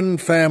suburban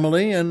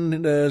family,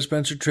 and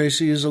Spencer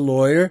Tracy is a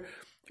lawyer,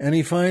 and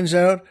he finds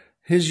out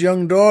his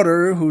young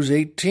daughter, who's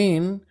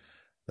 18,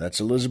 that's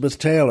Elizabeth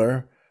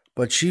Taylor,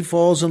 but she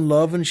falls in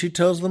love, and she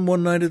tells them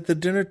one night at the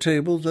dinner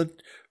table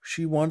that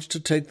she wants to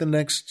take the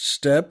next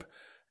step,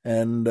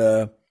 and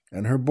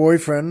her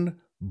boyfriend,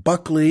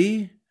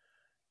 Buckley,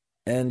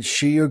 and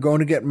she are going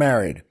to get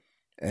married.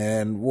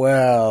 And,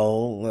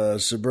 well,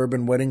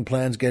 suburban wedding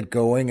plans get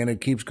going, and it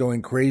keeps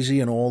going crazy,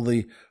 and all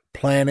the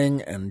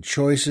planning and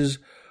choices,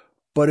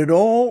 but it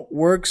all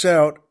works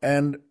out.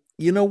 And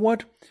you know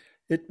what?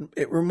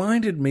 It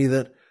reminded me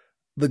that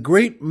the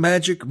great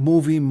magic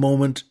movie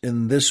moment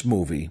in this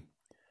movie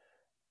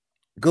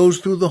goes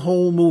through the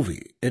whole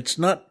movie. It's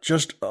not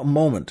just a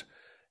moment.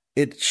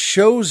 It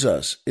shows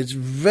us. It's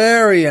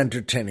very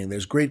entertaining.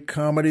 There's great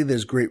comedy,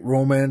 there's great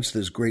romance,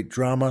 there's great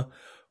drama,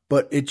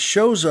 but it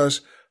shows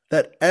us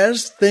that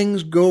as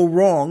things go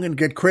wrong and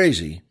get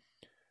crazy,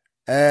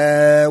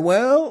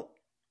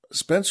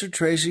 Spencer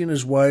Tracy and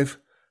his wife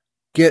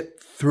get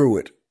through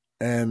it.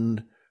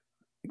 And,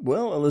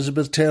 well,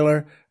 Elizabeth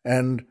Taylor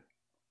and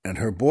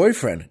her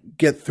boyfriend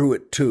get through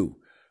it too.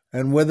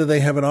 And whether they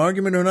have an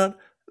argument or not,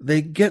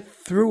 they get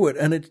through it,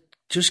 and it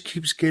just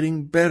keeps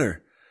getting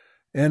better.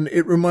 And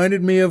it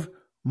reminded me of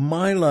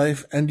my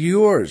life and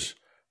yours,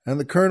 and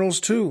the Colonel's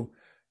too.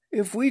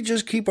 If we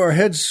just keep our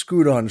heads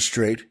screwed on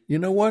straight, you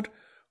know what?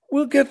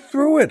 We'll get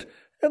through it.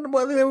 And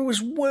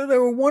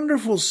there were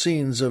wonderful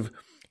scenes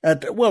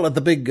at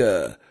the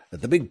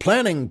big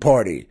planning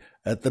party,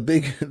 at the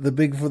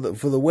big for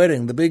the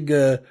wedding, the big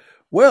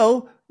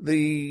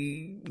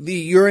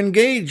you're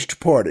engaged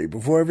party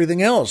before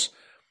everything else,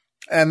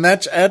 and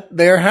that's at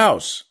their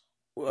house.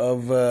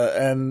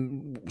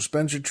 And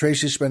Spencer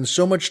Tracy spends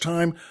so much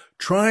time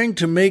trying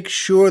to make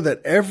sure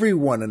that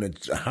everyone in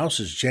the house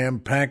is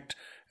jam-packed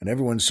and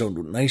everyone's so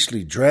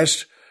nicely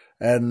dressed,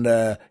 and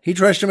he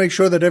tries to make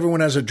sure that everyone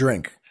has a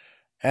drink.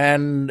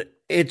 And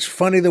it's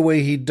funny the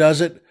way he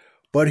does it,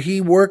 but he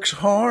works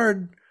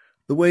hard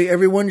the way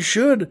everyone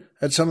should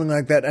at something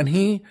like that. And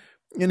he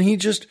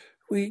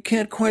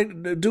can't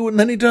quite do it, and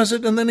then he does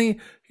it, and then he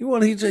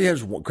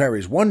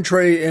carries one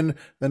tray in,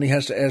 then he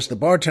has to ask the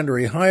bartender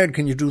he hired,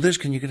 can you do this?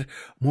 Can you get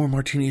more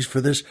martinis for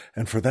this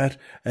and for that?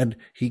 And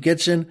he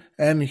gets in,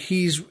 and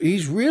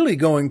he's really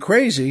going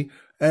crazy.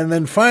 And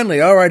then finally,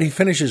 all right, he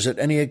finishes it,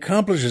 and he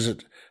accomplishes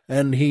it.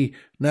 And he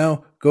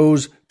now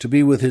goes to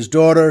be with his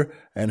daughter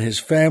and his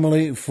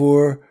family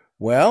for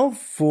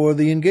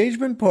the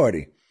engagement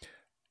party.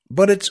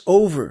 But it's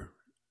over.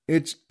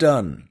 It's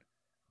done.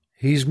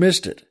 He's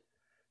missed it.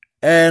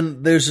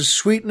 And there's a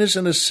sweetness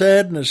and a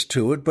sadness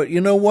to it, but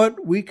you know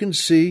what? We can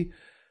see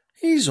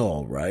he's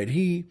all right.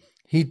 He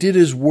did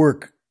his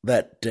work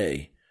that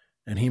day,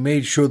 and he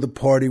made sure the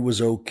party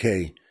was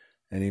okay,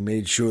 and he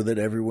made sure that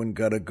everyone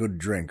got a good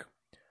drink,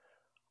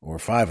 or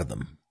 5 of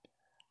them.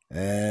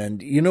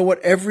 And you know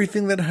what?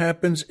 Everything that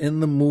happens in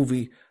the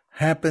movie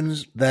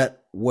happens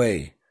that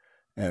way.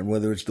 And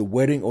whether it's the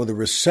wedding or the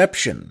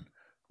reception,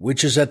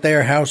 which is at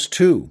their house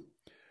too.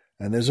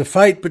 And there's a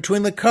fight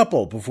between the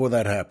couple before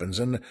that happens.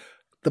 And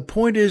the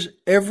point is,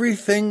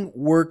 everything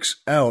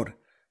works out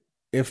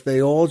if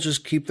they all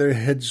just keep their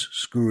heads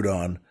screwed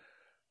on.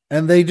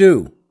 And they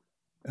do.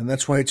 And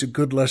that's why it's a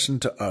good lesson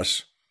to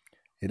us.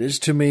 It is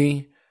to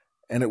me,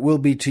 and it will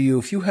be to you.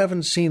 If you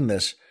haven't seen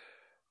this,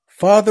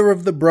 Father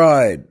of the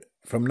Bride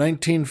from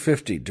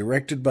 1950,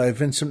 directed by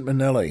Vincent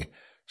Minnelli,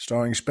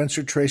 starring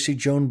Spencer Tracy,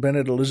 Joan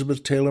Bennett,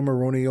 Elizabeth Taylor,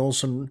 Maroney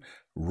Olson,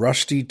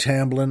 Rusty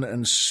Tamblyn,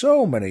 and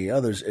so many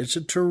others. It's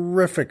a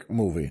terrific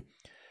movie,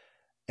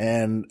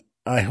 and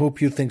I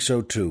hope you think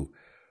so too.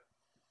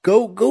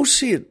 Go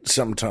see it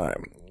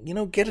sometime.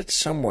 Get it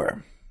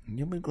somewhere.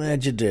 You'll be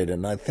glad you did,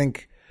 and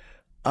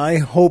I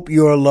hope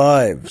your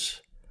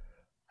lives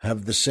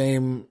have the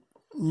same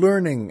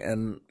learning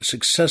and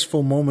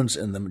successful moments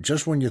in them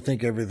just when you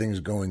think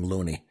everything's going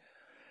loony.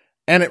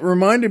 And it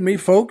reminded me,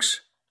 folks,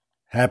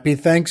 Happy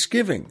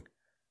Thanksgiving.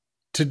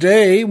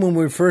 Today, when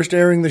we're first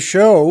airing the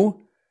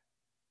show,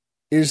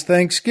 is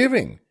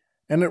Thanksgiving.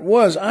 And it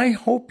was. I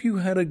hope you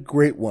had a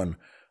great one.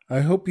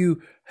 I hope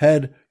you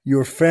had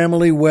your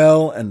family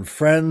well and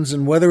friends,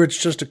 and whether it's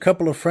just a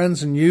couple of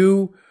friends and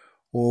you,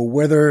 or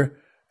whether,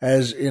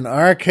 as in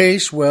our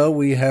case,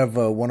 we have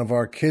one of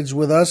our kids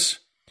with us,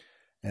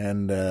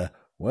 and,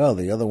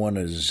 the other one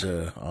is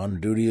on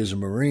duty as a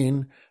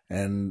Marine.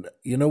 And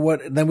you know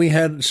what? Then we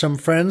had some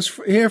friends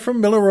here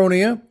from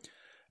Milleronia,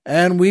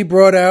 and we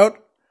brought out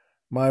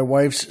my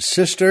wife's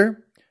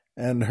sister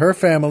and her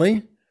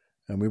family,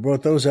 and we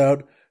brought those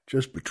out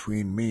just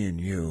between me and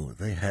you.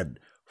 They had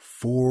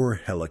 4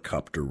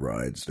 helicopter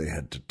rides they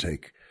had to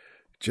take.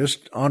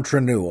 Just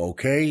entre nous,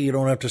 okay? You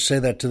don't have to say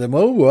that to them.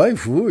 Oh, why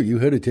 4? You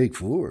had to take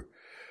 4.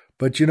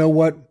 But you know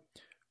what?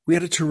 We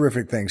had a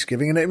terrific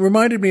Thanksgiving, and it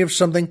reminded me of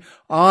something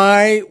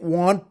I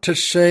want to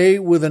say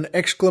with an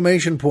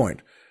exclamation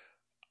point.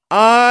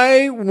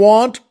 I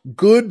want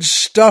good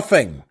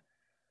stuffing.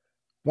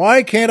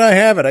 Why can't I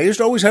have it? I used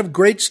to always have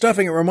great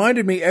stuffing. It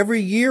reminded me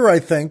every year, I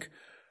think,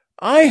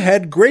 I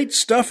had great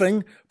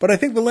stuffing, but I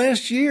think the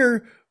last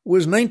year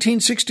was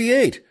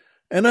 1968.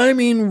 And I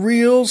mean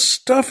real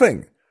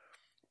stuffing.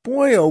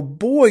 Boy, oh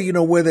boy,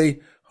 where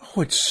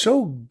it's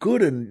so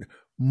good and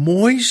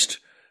moist.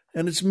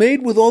 And it's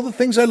made with all the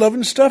things I love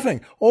in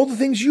stuffing. All the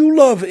things you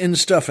love in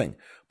stuffing.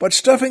 But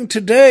stuffing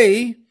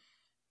today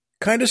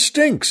kind of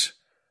stinks.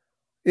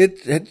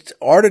 It's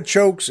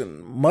artichokes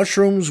and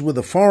mushrooms with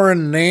a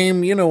foreign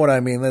name. You know what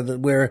I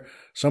mean? Where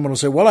someone will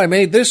say, well, I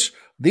made this.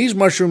 These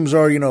mushrooms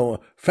are,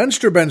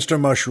 Fensterbenster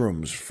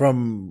mushrooms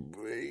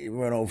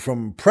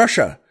from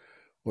Prussia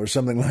or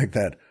something like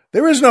that.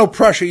 There is no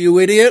Prussia, you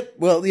idiot.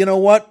 Well, you know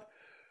what?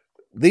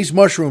 These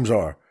mushrooms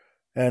are.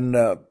 And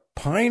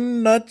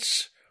pine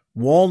nuts,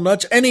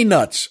 walnuts, any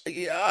nuts.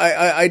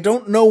 I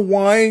don't know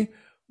why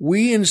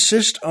we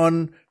insist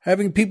on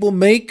having people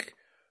make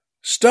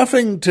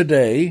stuffing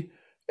today.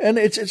 And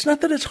it's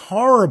not that it's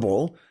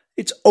horrible.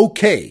 It's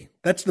okay.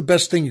 That's the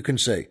best thing you can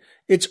say.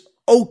 It's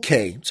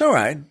okay. It's all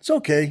right. It's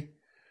okay.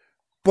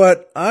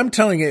 But I'm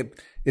telling you,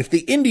 if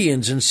the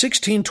Indians in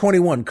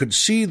 1621 could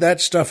see that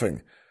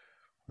stuffing,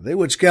 they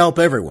would scalp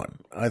everyone.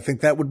 I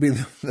think that would be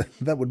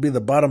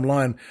the bottom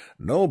line.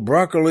 No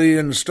broccoli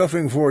and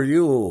stuffing for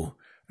you.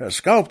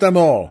 Scalp them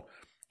all.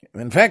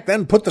 In fact,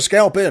 then put the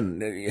scalp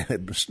in.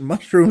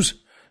 Mushrooms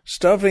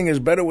stuffing is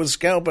better with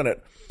scalp in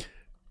it.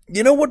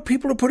 You know what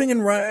people are putting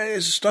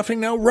in stuffing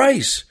now?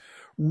 Rice.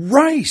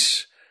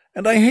 Rice.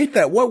 And I hate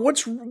that.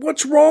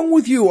 What's wrong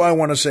with you, I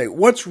want to say?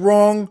 What's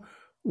wrong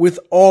with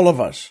all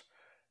of us?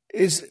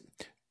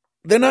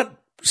 They're not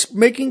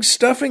making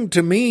stuffing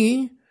to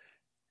me.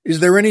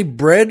 Is there any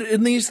bread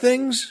in these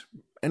things?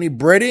 Any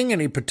breading?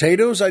 Any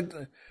potatoes? All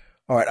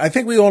right, I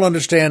think we all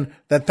understand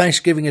that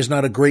Thanksgiving is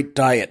not a great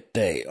diet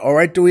day. All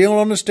right, do we all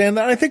understand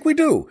that? I think we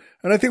do.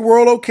 And I think we're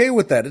all okay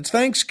with that. It's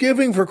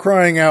Thanksgiving, for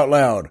crying out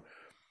loud.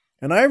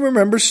 And I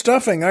remember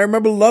stuffing. I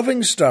remember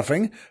loving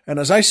stuffing. And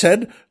as I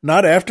said,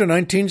 not after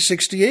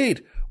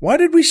 1968. Why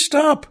did we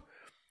stop?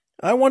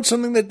 I want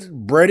something that's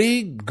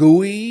bready,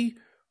 gooey,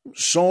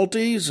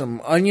 salty,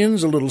 some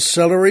onions, a little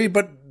celery,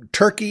 but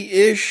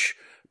turkey-ish,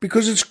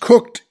 because it's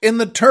cooked in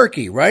the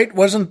turkey, right?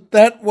 Wasn't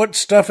that what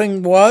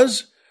stuffing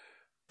was?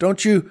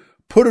 Don't you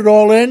put it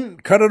all in,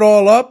 cut it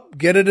all up,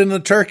 get it in the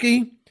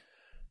turkey?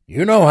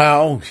 You know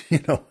how.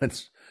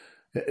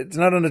 It's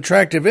not an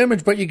attractive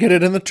image, but you get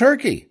it in the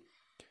turkey.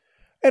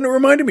 And it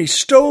reminded me,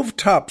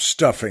 stovetop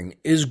stuffing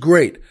is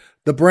great.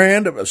 The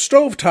brand of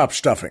stovetop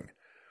stuffing.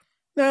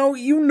 Now,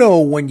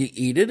 when you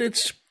eat it,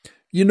 it's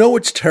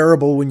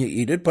terrible when you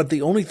eat it, but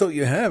the only thought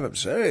you have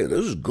is, hey,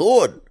 this is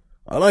good.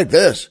 I like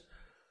this.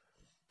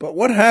 But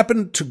what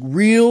happened to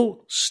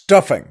real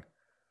stuffing?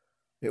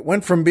 It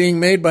went from being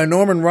made by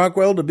Norman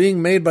Rockwell to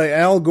being made by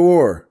Al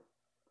Gore.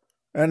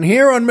 And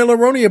here on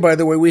Milleronia, by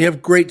the way, we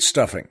have great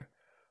stuffing.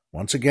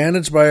 Once again,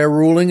 it's by a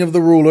ruling of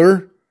the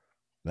ruler.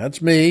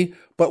 That's me.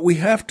 But we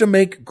have to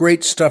make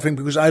great stuffing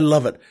because I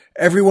love it.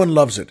 Everyone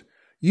loves it.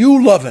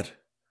 You love it.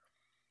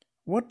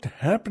 What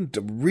happened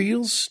to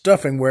real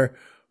stuffing where,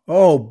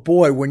 oh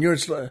boy,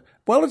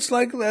 it's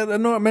like that.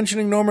 I'm not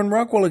mentioning Norman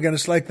Rockwell again.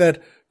 It's like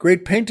that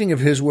great painting of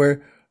his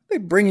where they're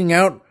bringing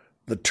out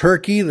the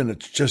turkey, then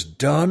it's just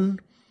done.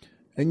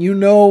 And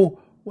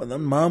when the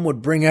mom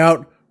would bring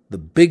out the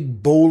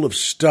big bowl of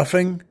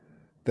stuffing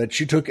that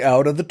she took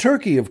out of the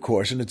turkey, of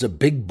course, and it's a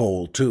big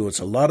bowl too. It's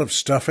a lot of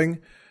stuffing.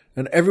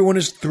 And everyone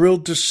is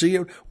thrilled to see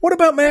it. What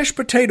about mashed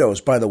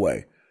potatoes, by the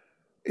way?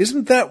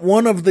 Isn't that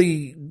one of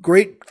the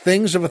great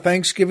things of a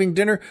Thanksgiving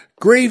dinner?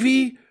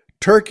 Gravy,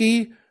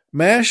 turkey,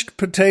 mashed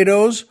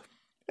potatoes,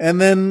 and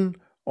then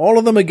all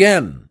of them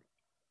again.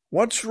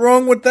 What's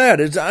wrong with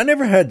that? I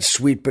never had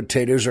sweet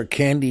potatoes or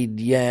candied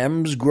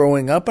yams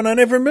growing up, and I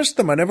never missed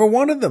them. I never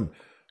wanted them.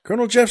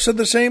 Colonel Jeff said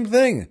the same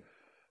thing.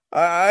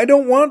 I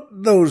don't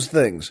want those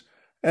things.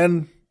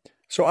 And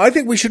so I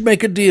think we should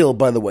make a deal,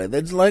 by the way.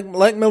 That's like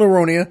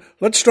Milleronia.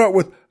 Let's start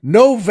with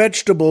no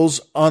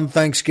vegetables on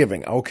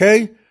Thanksgiving,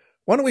 okay?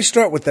 Why don't we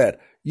start with that?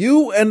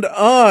 You and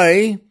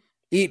I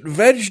eat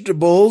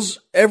vegetables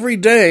every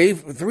day,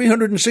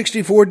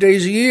 364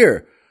 days a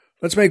year.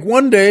 Let's make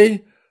one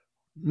day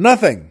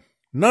nothing,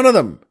 none of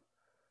them.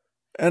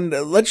 And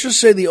let's just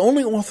say the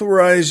only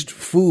authorized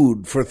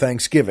food for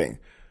Thanksgiving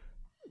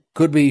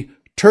could be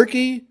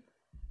turkey,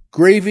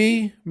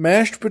 gravy,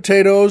 mashed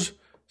potatoes,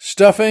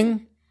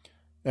 stuffing,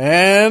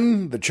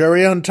 and the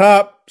cherry on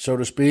top, so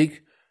to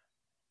speak,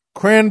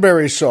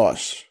 cranberry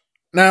sauce.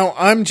 Now,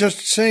 I'm just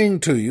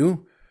saying to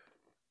you,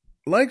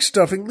 like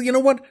stuffing, you know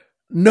what?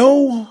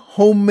 No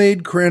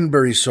homemade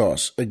cranberry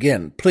sauce.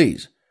 Again,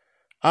 please.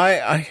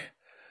 I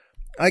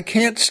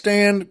can't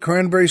stand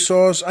cranberry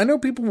sauce. I know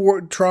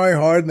people try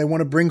hard and they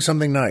want to bring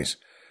something nice.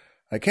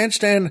 I can't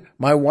stand,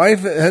 my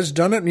wife has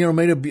done it and,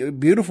 made a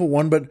beautiful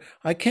one, but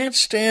I can't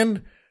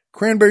stand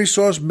cranberry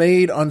sauce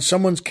made on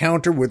someone's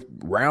counter with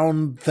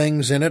round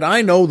things in it.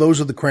 I know those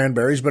are the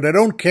cranberries, but I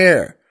don't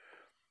care.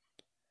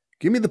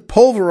 Give me the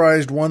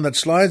pulverized one that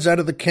slides out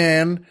of the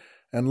can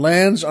and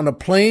lands on a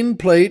plain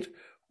plate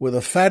with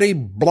a fatty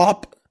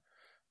blop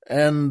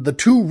and the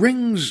 2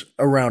 rings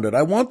around it.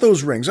 I want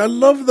those rings. I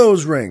love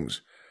those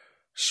rings.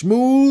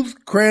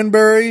 smooth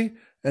cranberry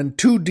and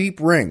 2 deep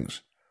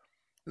rings.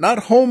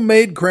 Not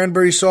homemade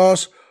cranberry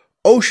sauce,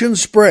 ocean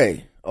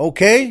spray.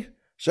 Okay?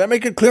 Does that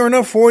make it clear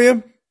enough for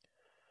you?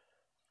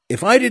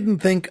 If I didn't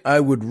think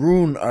I would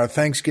ruin our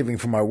Thanksgiving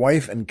for my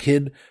wife and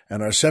kid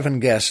and our 7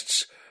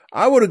 guests,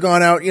 I would have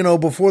gone out,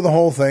 before the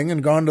whole thing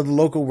and gone to the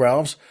local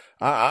Ralph's.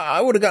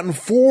 I would have gotten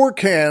 4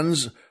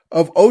 cans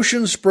of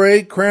ocean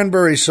spray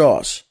cranberry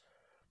sauce.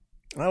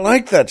 I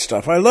like that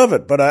stuff. I love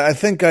it, but I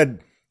think I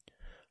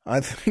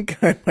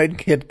might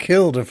get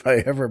killed if I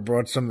ever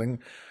brought something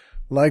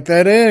like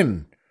that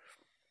in.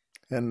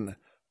 And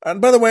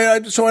by the way,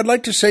 I'd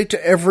like to say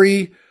to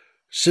every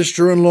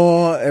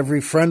sister-in-law,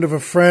 every friend of a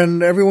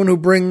friend, everyone who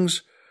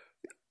brings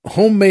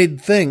homemade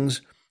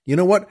things, you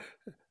know what?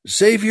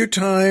 Save your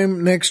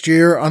time next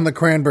year on the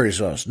cranberry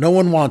sauce. No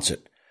one wants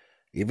it.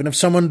 Even if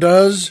someone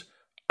does,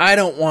 I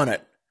don't want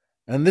it.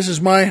 And this is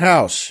my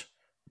house.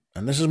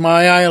 And this is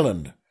my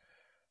island.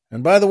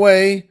 And by the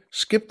way,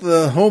 skip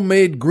the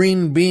homemade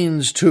green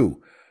beans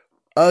too.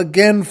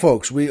 Again,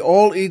 folks, we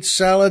all eat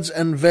salads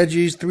and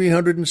veggies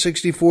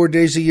 364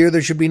 days a year.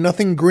 There should be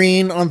nothing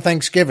green on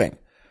Thanksgiving.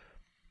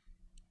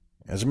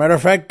 As a matter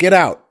of fact, get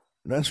out.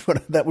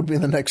 That would be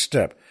the next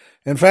step.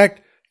 In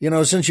fact,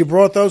 since you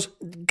brought those,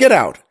 get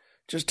out.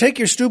 Just take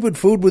your stupid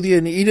food with you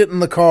and eat it in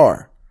the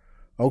car.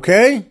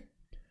 Okay?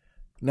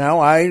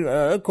 Now,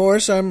 of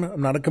course, I'm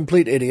not a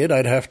complete idiot.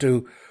 I'd have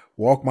to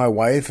walk my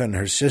wife and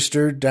her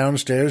sister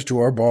downstairs to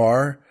our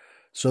bar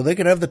so they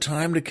could have the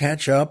time to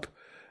catch up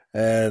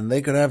and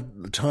they could have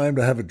the time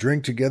to have a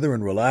drink together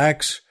and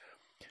relax.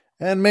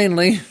 And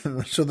mainly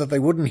so that they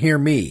wouldn't hear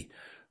me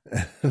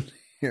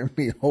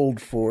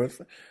hold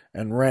forth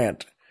and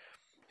rant.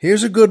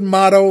 Here's a good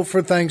motto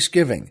for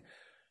Thanksgiving.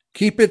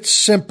 Keep it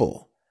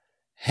simple.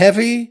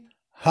 Heavy,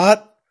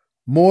 hot,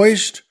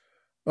 moist.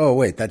 Oh,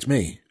 wait, that's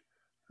me.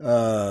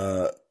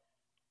 All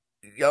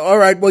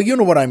right, well, you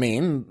know what I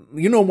mean.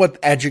 You know what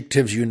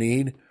adjectives you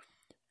need.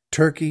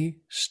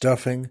 Turkey,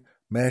 stuffing,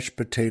 mashed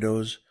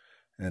potatoes,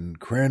 and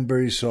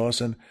cranberry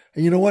sauce. And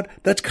you know what?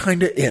 That's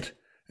kind of it.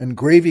 And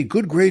gravy,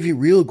 good gravy,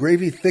 real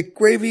gravy, thick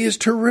gravy is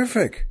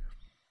terrific.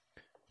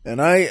 And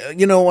I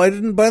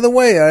didn't, by the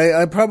way,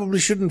 I probably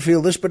shouldn't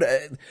feel this, but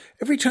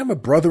every time a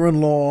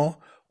brother-in-law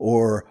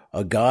or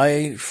a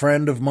guy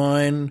friend of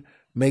mine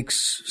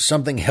makes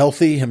something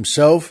healthy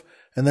himself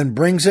and then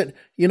brings it,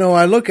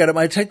 I look at him,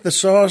 I take the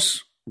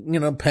sauce,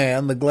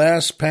 pan, the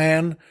glass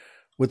pan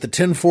with the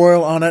tin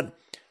foil on it,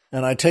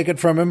 and I take it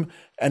from him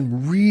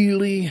and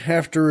really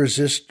have to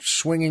resist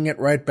swinging it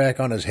right back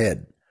on his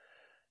head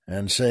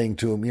and saying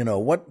to him,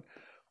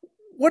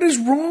 what is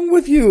wrong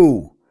with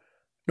you?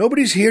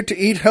 Nobody's here to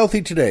eat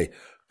healthy today.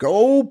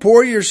 Go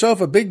pour yourself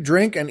a big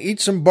drink and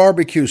eat some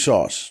barbecue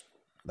sauce.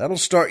 That'll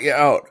start you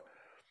out.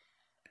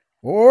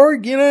 Or,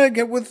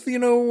 get with,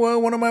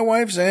 one of my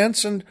wife's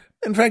aunts, and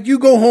in fact, you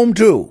go home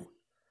too.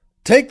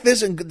 Take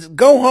this and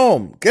go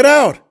home. Get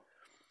out.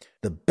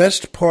 The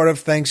best part of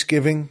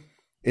Thanksgiving,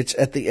 it's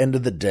at the end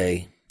of the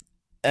day.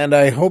 And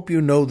I hope you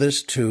know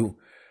this too,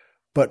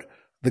 but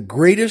the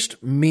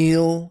greatest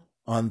meal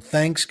on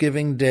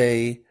Thanksgiving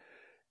Day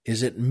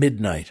is at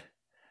midnight.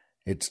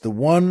 It's the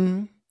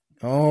one,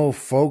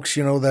 folks,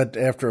 that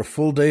after a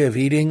full day of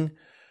eating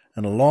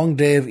and a long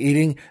day of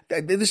eating,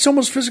 it's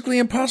almost physically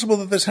impossible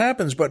that this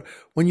happens, but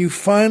when you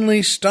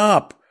finally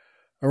stop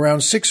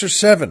around 6 or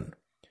 7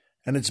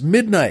 and it's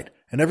midnight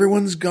and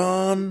everyone's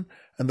gone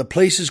and the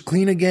place is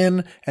clean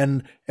again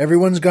and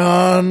everyone's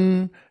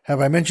gone,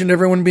 have I mentioned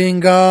everyone being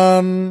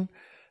gone?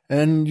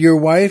 And your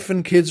wife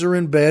and kids are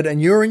in bed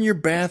and you're in your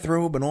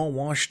bathrobe and all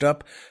washed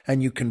up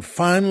and you can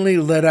finally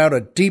let out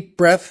a deep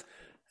breath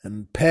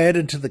and pad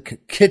into the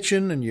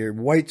kitchen in your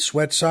white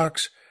sweat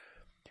socks.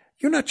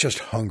 You're not just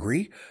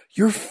hungry,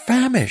 you're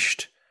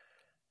famished.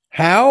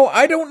 How?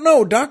 I don't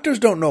know. Doctors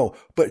don't know.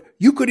 But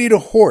you could eat a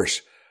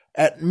horse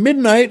at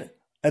midnight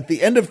at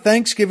the end of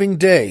Thanksgiving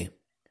Day.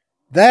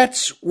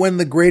 That's when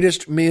the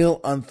greatest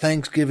meal on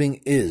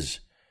Thanksgiving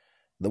is.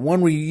 The one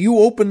where you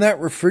open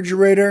that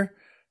refrigerator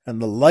and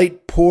the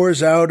light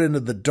pours out into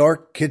the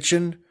dark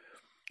kitchen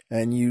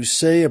and you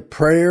say a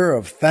prayer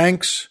of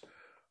thanks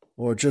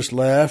or just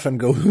laugh and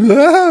go,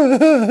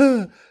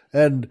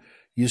 and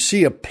you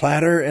see a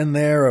platter in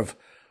there of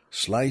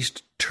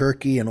sliced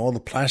turkey and all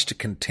the plastic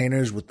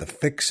containers with the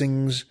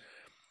fixings.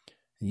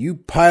 You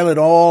pile it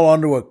all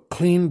onto a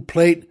clean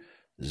plate,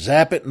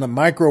 zap it in the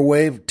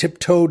microwave,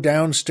 tiptoe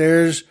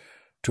downstairs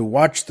to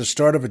watch the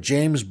start of a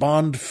James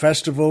Bond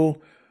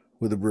festival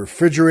with a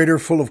refrigerator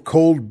full of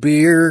cold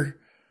beer.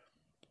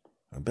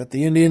 I bet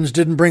the Indians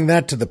didn't bring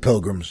that to the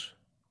Pilgrims.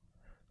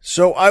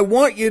 So I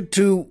want you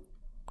to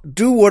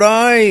do what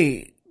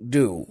I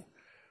do.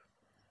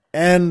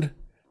 And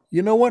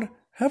you know what?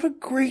 Have a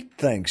great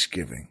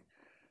Thanksgiving.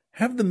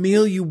 Have the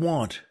meal you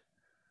want.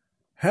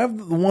 Have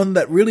the one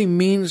that really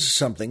means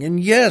something. And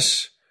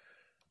yes,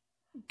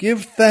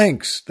 give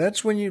thanks.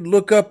 That's when you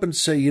look up and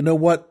say, you know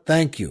what?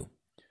 Thank you.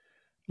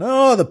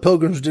 No, the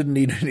Pilgrims didn't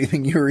eat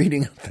anything you're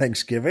eating on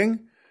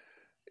Thanksgiving.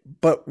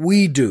 But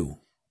we do.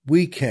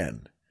 We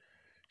can.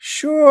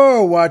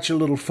 Sure, watch a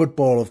little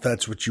football if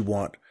that's what you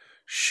want.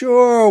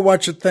 Sure,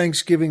 watch a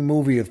Thanksgiving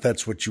movie if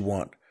that's what you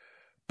want.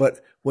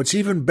 But what's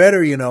even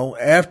better,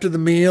 after the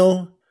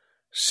meal,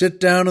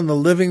 sit down in the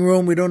living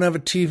room. We don't have a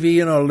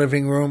TV in our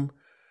living room,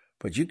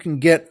 but you can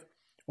get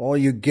all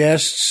your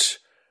guests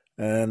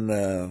and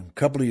a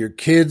couple of your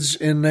kids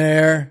in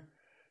there.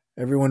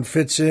 Everyone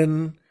fits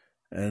in,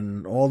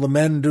 and all the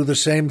men do the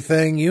same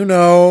thing.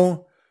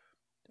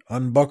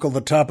 Unbuckle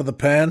the top of the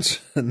pants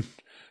and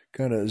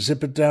kind of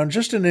zip it down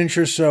just an inch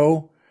or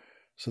so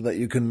that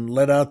you can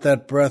let out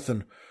that breath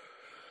and,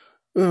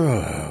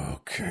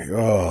 okay,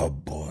 oh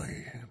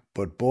boy.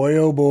 But boy,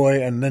 oh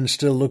boy, and then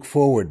still look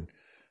forward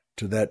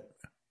to that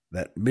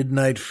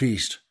midnight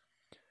feast.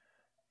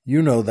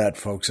 You know that,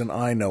 folks, and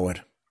I know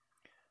it.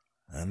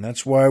 And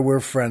that's why we're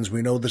friends.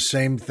 We know the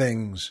same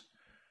things.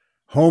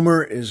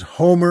 Homer is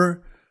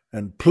Homer,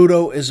 and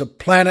Pluto is a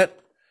planet,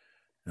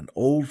 and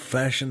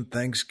old-fashioned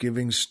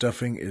Thanksgiving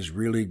stuffing is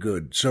really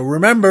good. So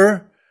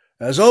remember,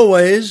 as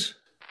always,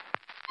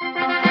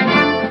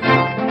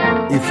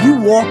 if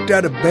you walked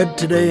out of bed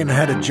today and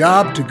had a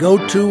job to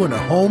go to and a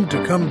home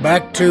to come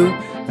back to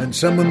and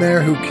someone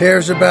there who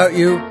cares about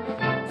you,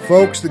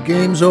 folks, the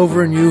game's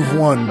over and you've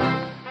won.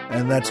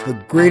 And that's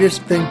the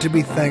greatest thing to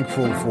be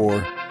thankful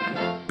for.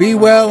 Be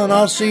well, and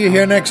I'll see you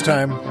here next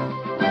time.